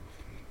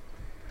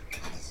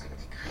 That is something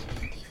I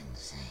can't even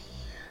say.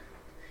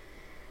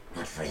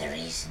 Not for the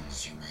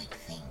reasons you might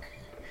think,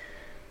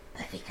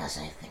 but because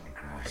I've been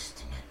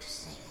cursed not to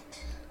say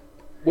it.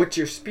 What's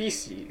your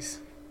species?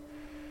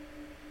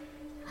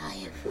 I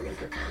am one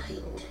of a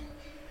kind.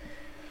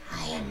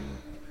 I am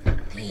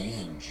the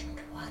Ancient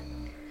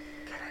One.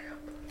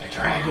 The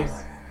dragon.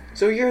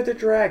 So you're the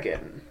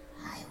dragon.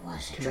 I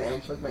was a Can I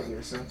dragon unplug my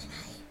ears once, now?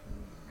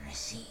 and I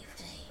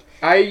received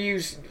a... I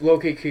use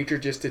locate creature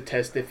just to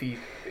test if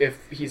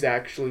he's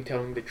actually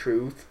telling the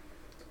truth.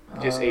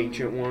 Just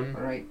ancient one.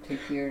 Alright,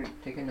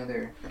 take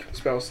another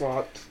Spell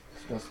slot.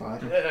 spell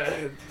slot.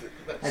 Uh,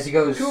 As he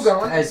goes, Two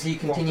gone. as he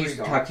Well, continues three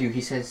to gone. talk to you,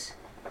 he says,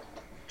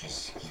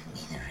 Just give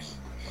me the ring,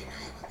 and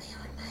I will be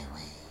on my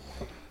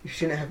way. You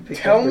shouldn't have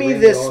picked Tell up the me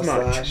ring this at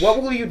all, much. Slash.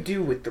 What will you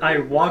do with the I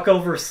ring? walk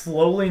over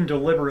slowly and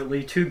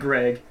deliberately to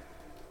Greg,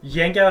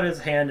 yank out his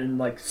hand and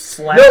like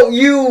slap No,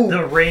 you!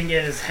 the ring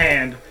in his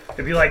hand.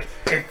 And be like,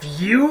 if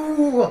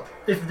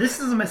this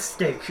is a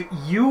mistake,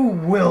 you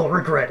will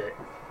regret it.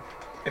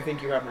 I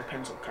think you have my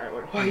pencil,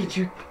 Kyler. Why did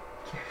you...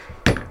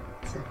 Thank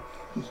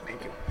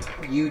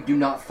you. you do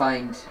not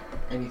find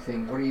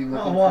anything. What are you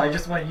looking Oh, well, for? I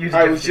just want you to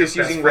I give was it to your just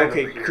best using friend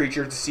locate over here.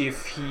 creature to see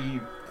if he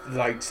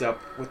lights up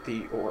with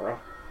the aura.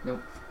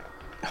 Nope.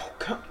 Oh,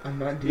 come. I'm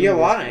not doing Be this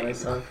alive. for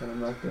myself, and I'm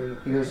not doing it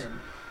for He goes, him.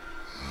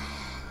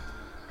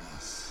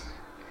 Yes.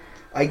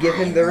 I give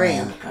him the ring.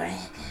 Well, Greg,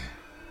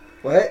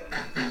 What?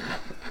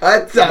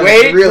 That sounds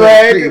Wait, really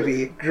Greg.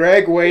 creepy.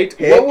 Greg, wait.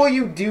 Hick. What will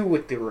you do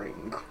with the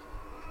ring?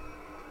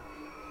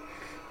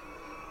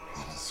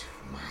 that is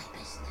my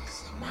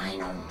business, and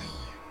mine only.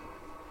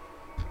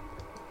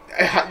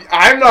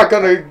 I'm not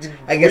gonna.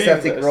 I guess I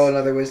have leave to this. roll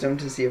another wisdom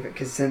to see if it...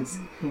 Because since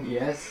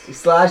yes.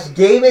 Slash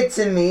gave it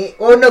to me...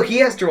 Oh, no, he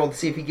has to roll to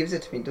see if he gives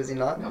it to me. Does he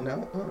not? No.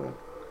 No? Oh.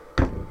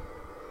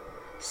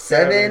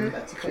 7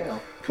 That's a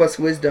fail. plus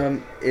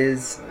wisdom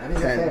is That is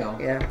a 10. fail.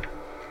 Yeah.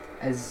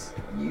 As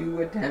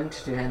you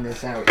attempt to hand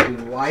this out,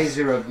 the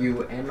wiser of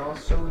you and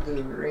also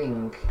the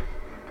ring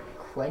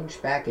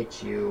clench back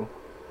at you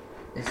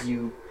as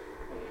you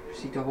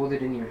proceed to hold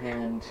it in your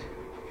hand.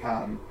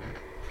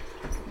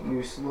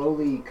 You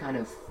slowly kind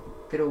of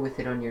fiddle with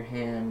it on your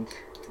hand.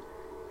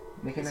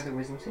 Make another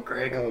wisdom save.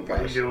 Greg, Oh, what are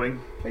you gosh. doing?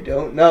 I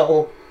don't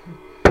know.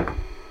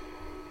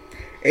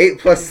 8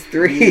 plus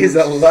 3 You is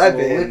 11.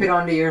 Slip it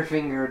onto your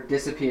finger,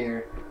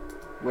 disappear.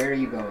 Where are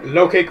you going?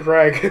 Locate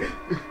Greg.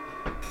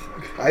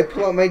 I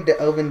pull out my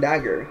elven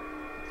dagger.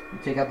 You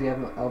take out the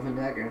elven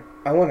dagger.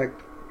 I want to...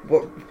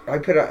 What? I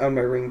put it on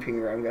my ring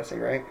finger, I'm guessing,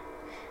 right?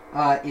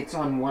 It's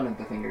on one of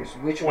the fingers.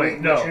 Which Wait,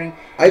 which no. ring?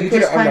 I You put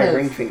it just on my kind of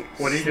ring finger.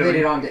 What are you Slid doing?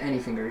 it onto any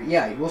finger.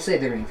 Yeah, we'll say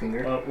the ring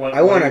finger. What I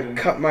are want you to doing?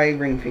 cut my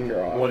ring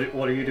finger off.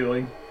 What are you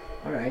doing?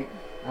 Alright.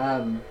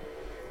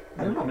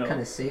 I don't know No. what kind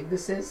of save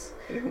this is.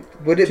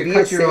 Would it To be a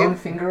cut your own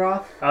save? finger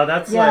off? Oh,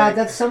 that's Yeah, like...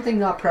 that's something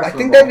not I preferable.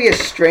 think that'd be a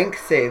strength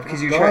save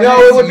because you're Go trying. ahead.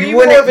 No, it would you be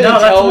wouldn't- more of an No,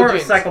 that's more of a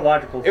intelligence.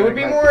 psychological It thing. would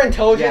be more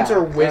intelligence Yeah.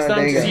 or wisdom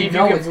there you to go. see You if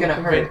know you it's can gonna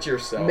prevent hurt.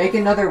 yourself. Make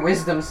another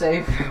wisdom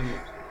save.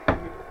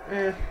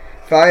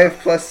 5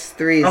 plus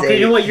 3 is 8. Okay,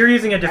 you know what? You're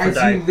using a different As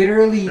die. you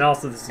literally, And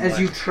also this is as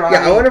mine. you try,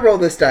 Yeah, I want to roll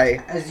this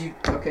die. as you,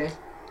 okay,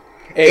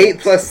 8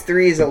 plus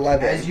 3 is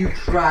 11. as you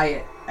try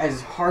it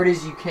as hard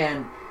as you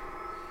can,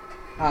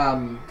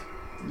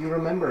 you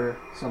remember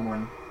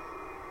someone,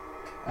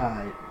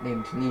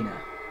 named Nina,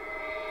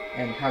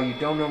 and how you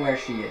don't know where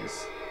she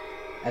is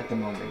at the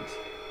moment,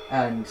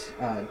 and,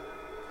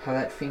 how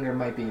that finger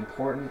might be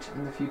important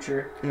in the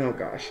future. Oh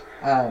gosh.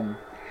 Um,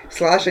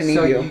 Slash, I need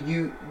so you.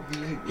 you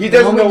He the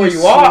doesn't know moment where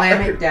you are.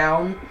 Slam it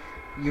down.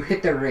 You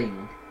hit the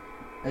ring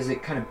as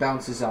it kind of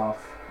bounces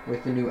off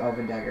with the new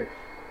elven dagger.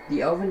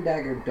 The elven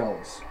dagger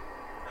dulls.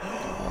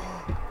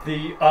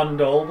 The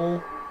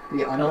undullable?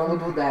 The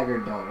unknowable dagger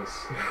dulls.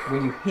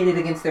 When you hit it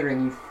against the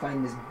ring, you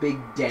find this big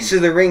dent. So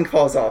the ring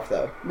falls off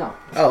though. No,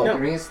 Oh. the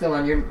ring is still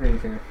on your ring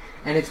finger,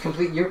 and it's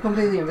complete. You're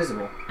completely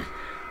invisible.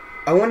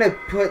 I want to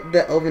put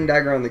the elven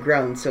dagger on the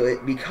ground so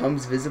it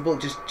becomes visible,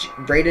 just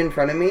right in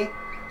front of me.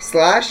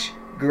 Slash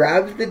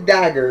grabs the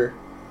dagger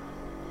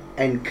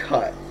and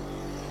cut.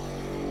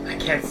 I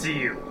can't see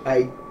you.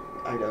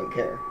 I don't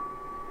care.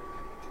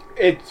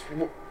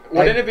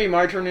 Wouldn't it be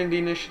my turn in the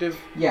initiative?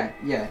 Yeah,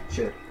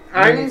 sure.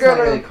 I'm it's gonna.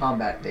 not really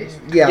combat based.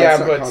 Yeah, it's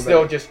not but combat.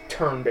 still just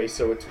turn based,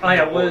 so it's. Oh,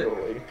 yeah, more what-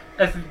 orderly.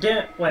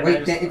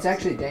 Wait, it's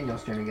actually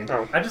Daniel's turn again.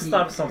 Oh. I just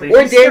thought of something.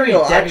 Or If you scare me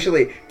Daniel, dead-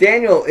 actually.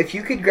 Daniel, if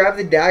you could grab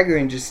the dagger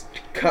and just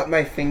cut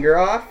my finger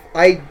off,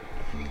 There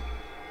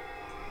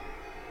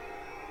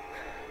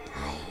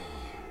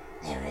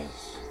is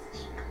a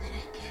thing that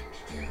I can't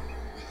do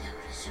without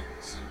a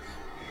certain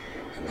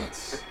something, and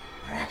that's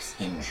perhaps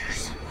injure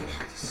someone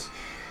else.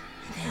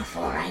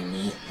 Therefore, I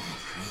need that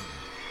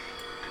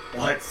thing.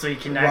 What? So you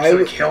can Why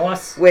actually would- kill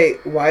us?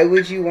 Wait, why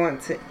would you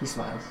want to... He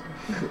smiles.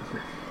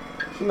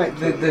 He might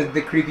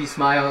The creepy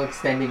smile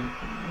extending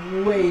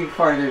way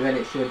farther than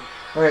it should,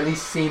 or at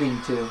least seeming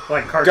to.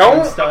 Like cartoon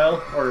Don't-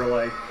 style? Or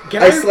like...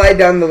 Can I slide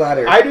down the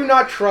ladder. I do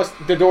not trust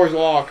the door's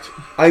locked.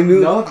 I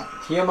move... No,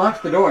 he unlocks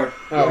the door.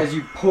 Oh. As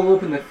you pull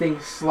open the thing,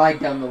 slide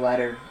down the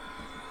ladder.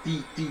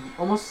 The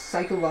almost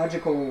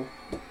psychological.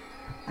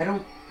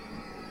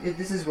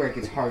 This is where it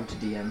gets hard to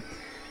DM.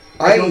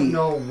 I don't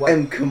know what.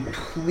 am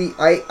complete...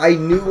 I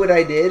knew what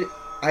I did.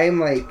 I am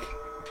like...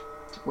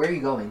 Where are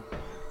you going?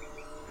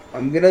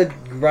 I'm gonna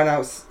run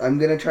out... I'm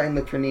gonna try and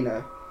look for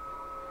Nina.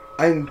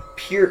 I'm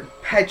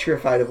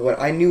petrified of what...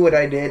 I knew what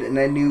I did, and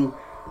I knew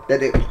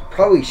that it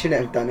probably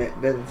shouldn't have done it,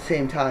 but at the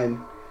same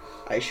time,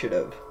 I should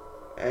have.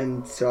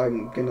 And so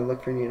I'm gonna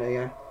look for Nina,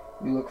 yeah.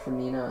 You look for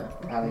Nina.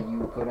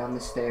 You go down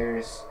the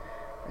stairs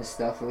as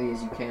stealthily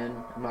as you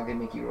can. I'm not gonna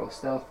make you roll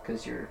stealth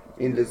because you're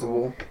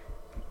Invisible.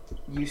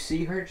 You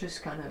see her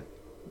just kind of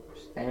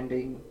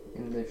standing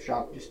in the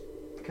shop, just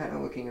kind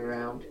of looking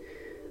around.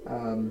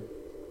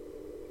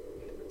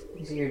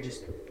 You see her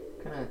just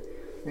kind of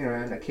looking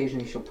around.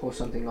 Occasionally she'll pull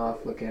something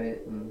off, look at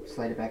it, and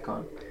slide it back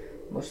on.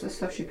 Most of the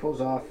stuff she pulls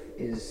off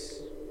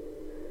is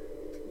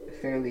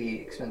fairly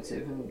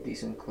expensive and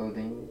decent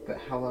clothing, but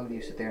how long do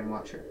you sit there and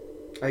watch her?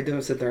 I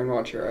don't sit there and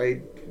watch her.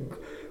 I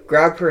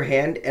grab her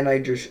hand and I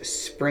just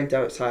sprint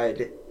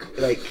outside,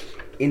 like,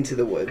 into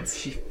the woods.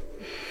 She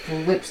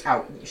flips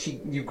out.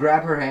 You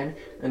grab her hand,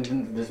 and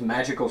then this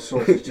magical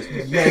source is just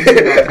yanking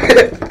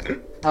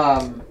it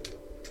out.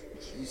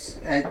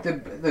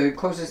 The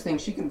closest thing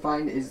she can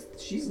find is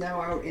she's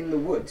now out in the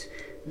woods,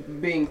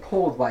 being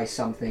pulled by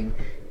something.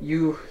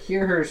 You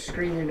hear her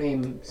scream your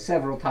name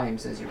several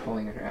times as you're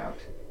pulling her out.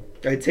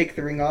 I take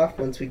the ring off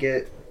once we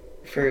get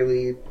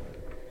fairly,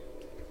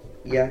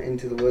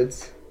 into the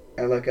woods.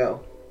 I let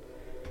go.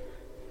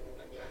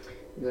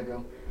 You let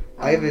go.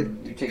 I have a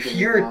you take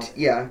the ring off.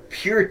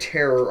 pure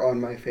terror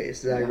on my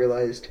face as I Yeah.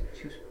 realized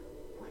She goes,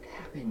 what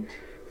happened?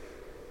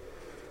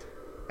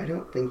 I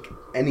don't think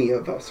any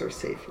of us are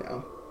safe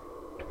now.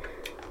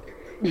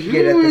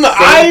 Yet at the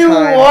same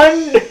time,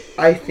 won!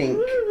 I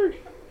think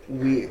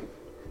we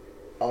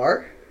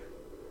are.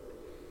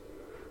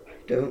 I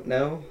don't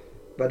know,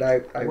 but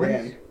I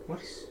ran.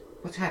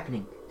 What's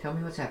happening? Tell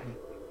me what's happening.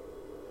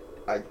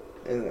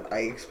 And I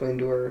explained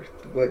to her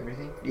what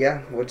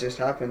what just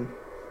happened.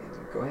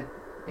 Go ahead.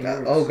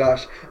 Oh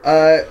gosh.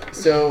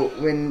 So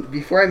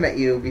before I met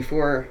you,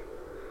 before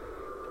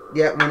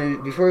we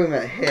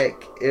met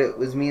Hick, it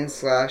was me and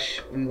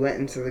Slash. We went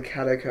into the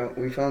catacomb.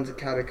 We fell into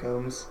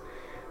catacombs.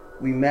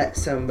 We met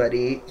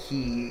somebody.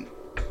 He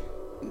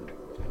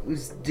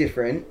was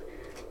different,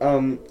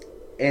 and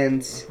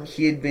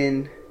he had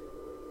been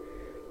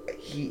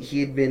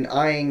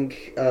eyeing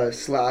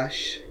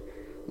Slash,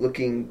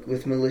 looking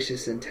with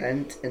malicious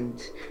intent,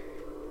 and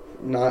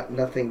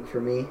nothing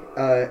for me.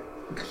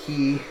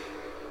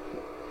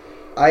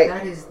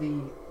 That is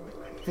the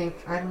thing.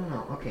 I don't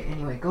know. Okay.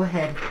 Anyway, go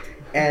ahead.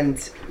 And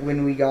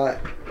when we got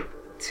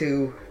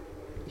to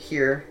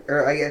here,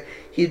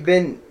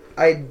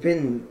 I'd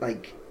been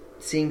like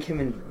seeing him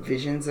in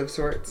visions of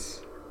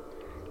sorts.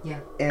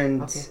 Yeah.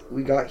 And okay.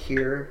 we got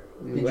here.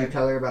 Did you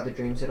tell her about the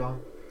dreams at all?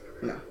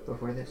 No.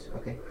 Before this?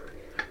 Okay.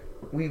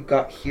 We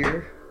got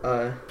here.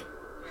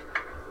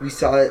 We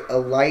saw a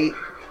light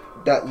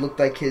that looked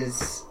like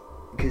his,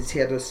 because he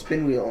had a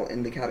spin wheel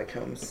in the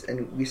catacombs,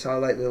 and we saw a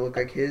light that looked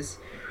like his.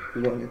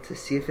 We wanted to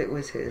see if it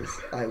was his.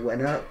 I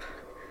went up.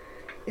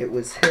 It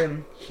was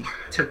him. He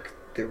took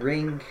the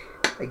ring.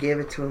 I gave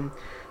it to him.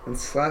 And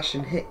Slash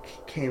and Hick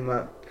came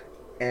up,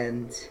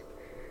 and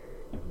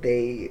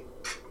Hick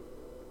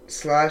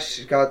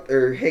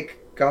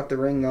got the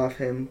ring off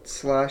him.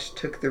 Slash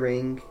took the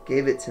ring,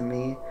 gave it to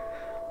me.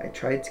 I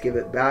tried to give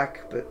it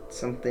back, but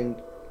something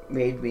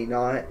made me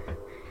not.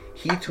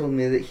 He told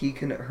me that he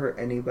couldn't hurt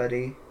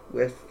anybody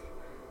with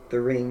the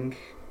ring.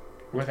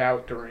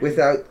 Without the ring.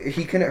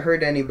 He couldn't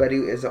hurt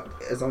anybody as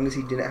long as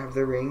he didn't have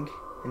the ring.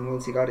 And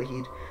once he got it,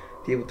 he'd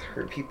be able to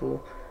hurt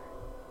people.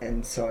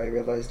 And so I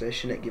realized I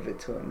shouldn't give it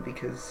to him,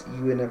 because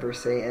you would never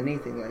say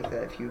anything like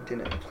that if you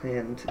didn't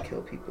plan to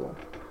kill people.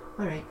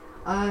 Alright.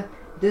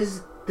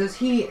 Does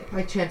he,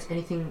 by chance,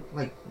 anything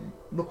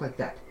look like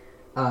that?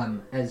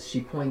 As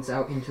she points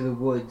out into the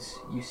woods,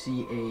 you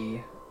see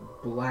a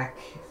black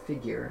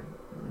figure,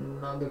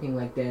 not looking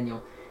like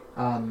Daniel.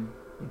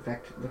 In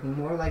fact, looking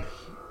more like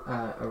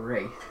a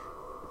wraith.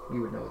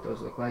 You would know what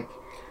those look like.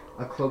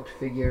 a cloaked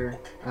figure,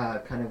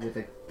 kind of with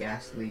a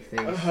ghastly face.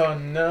 Oh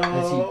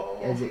no!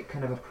 As it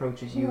kind of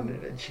approaches you.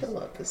 A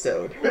chill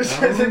episode.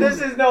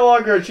 This is no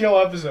longer a chill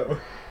episode.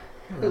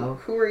 Hello.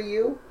 Who are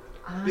you?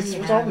 This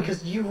was I all am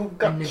because you a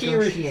got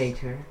curious.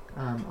 negotiator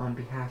on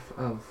behalf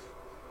of.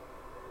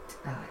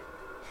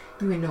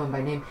 You would know him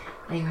by name.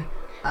 Anyway,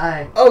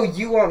 Oh,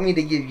 you want me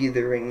to give you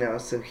the ring now,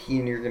 so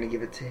you're gonna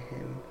give it to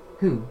him.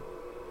 who?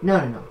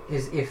 No.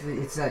 If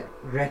it's that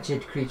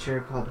wretched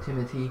creature called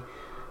Timothy.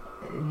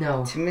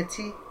 No,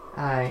 Timothy?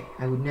 I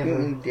would You never.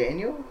 mean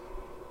Daniel?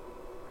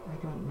 I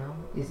don't know.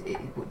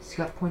 It's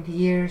got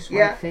pointy ears, white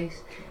Yeah.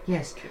 face.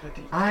 Yes,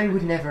 I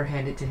would never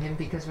hand it to him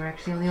because we're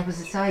actually on the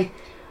opposite side.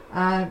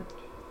 I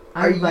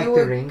Are like you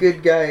the a ring.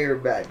 good guy or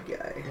bad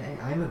guy?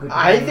 I'm a good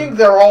guy. I think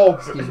they're all.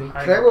 Excuse me.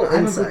 Can I roll I'm a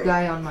insight? good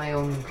guy on my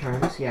own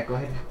terms. Yeah, go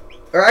ahead.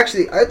 Or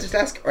actually, I'll just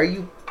ask,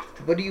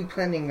 what are you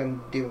planning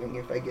on doing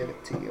if I give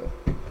it to you?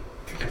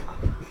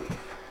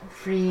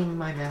 Freeing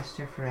my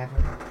master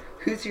forever.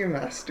 Who's your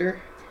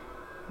master?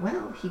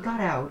 Well, he got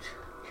out.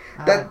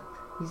 That-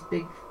 He's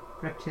big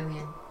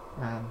reptilian.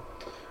 No.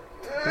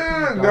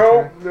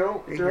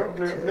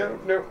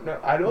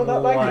 I do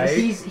not like Why?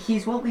 this.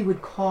 He's what we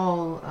would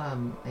call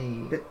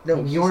But no,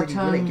 in he your said you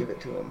wouldn't tongue give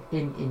it to him.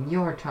 in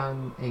your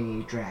tongue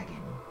a dragon.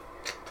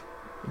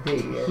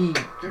 Yeah.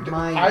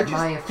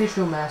 My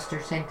official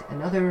master sent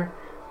another.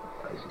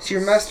 So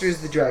your master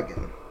is the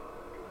dragon.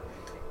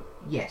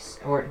 Yes,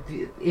 or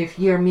if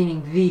you're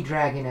meaning the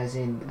dragon, as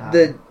in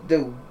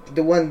The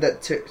one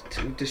that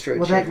destroyed.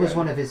 well, that was Children.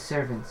 one of his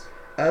servants.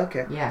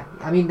 Okay. Yeah,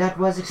 I mean that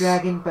was a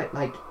dragon, but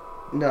like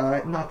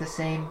No. not the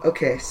same.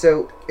 Okay,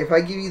 so if I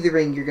give you the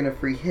ring, you're gonna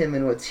free him,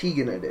 and what's he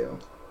gonna do?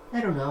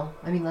 I don't know.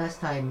 I mean, last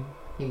time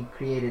he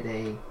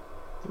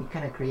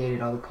kind of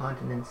created all the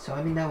continents, so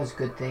I mean that was a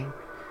good thing.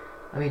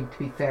 I mean, to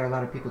be fair, a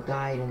lot of people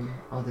died, and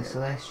all the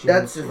Celestials.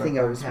 That's the were thing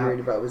I burnt was out. worried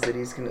about, was that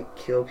he's gonna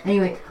kill people.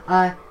 Anyway,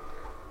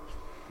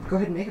 go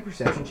ahead and make a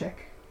perception check.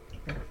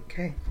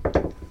 Okay.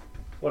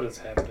 What is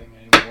happening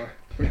anymore?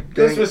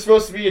 This was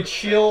supposed to be a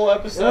chill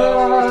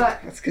episode.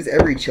 That's because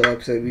every chill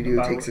episode we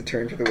do takes a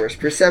turn for the worst.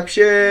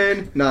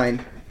 Perception 9.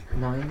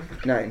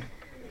 9.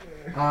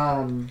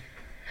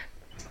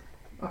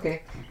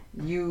 Okay,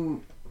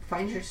 you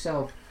find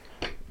yourself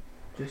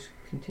just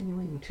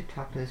continuing to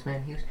talk to this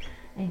man.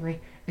 Anyway,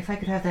 if I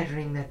could have that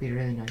ring, that'd be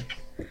really nice.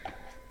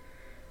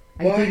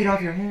 I could take it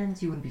off your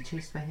hands. You wouldn't be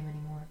chased by him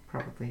anymore,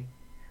 probably,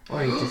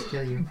 or he'd just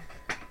kill you.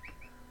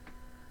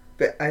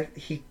 But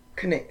he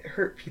couldn't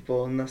hurt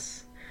people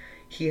unless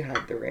he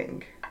had the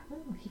ring. Well,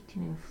 he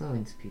can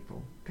influence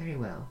people very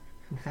well.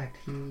 In fact,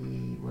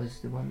 he was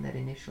the one that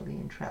initially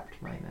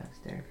entrapped my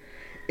master.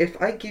 If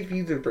I give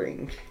you the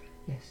ring,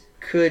 Yes.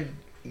 could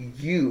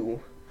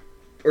you,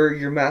 or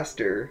your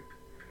master,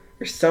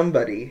 or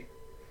somebody,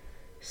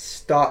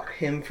 stop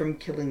him from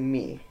killing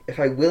me? If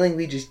I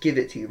willingly just give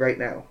it to you right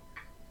now.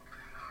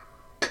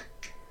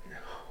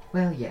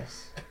 Well,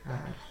 yes.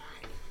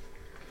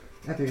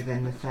 Other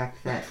than the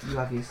fact that you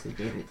obviously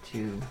gave it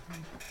to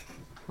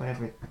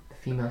whatever the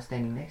female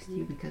standing next to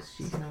you because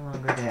she's no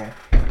longer there.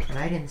 And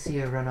I didn't see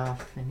her run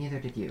off, and neither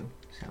did you.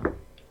 So.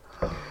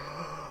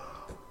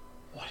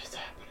 What is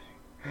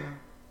happening?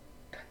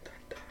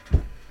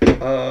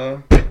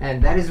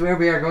 And that is where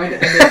we are going to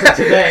end it for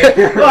today.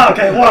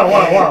 Okay,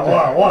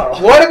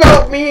 whoa. What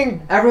about me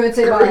and Everyone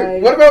say bye.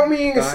 What about me and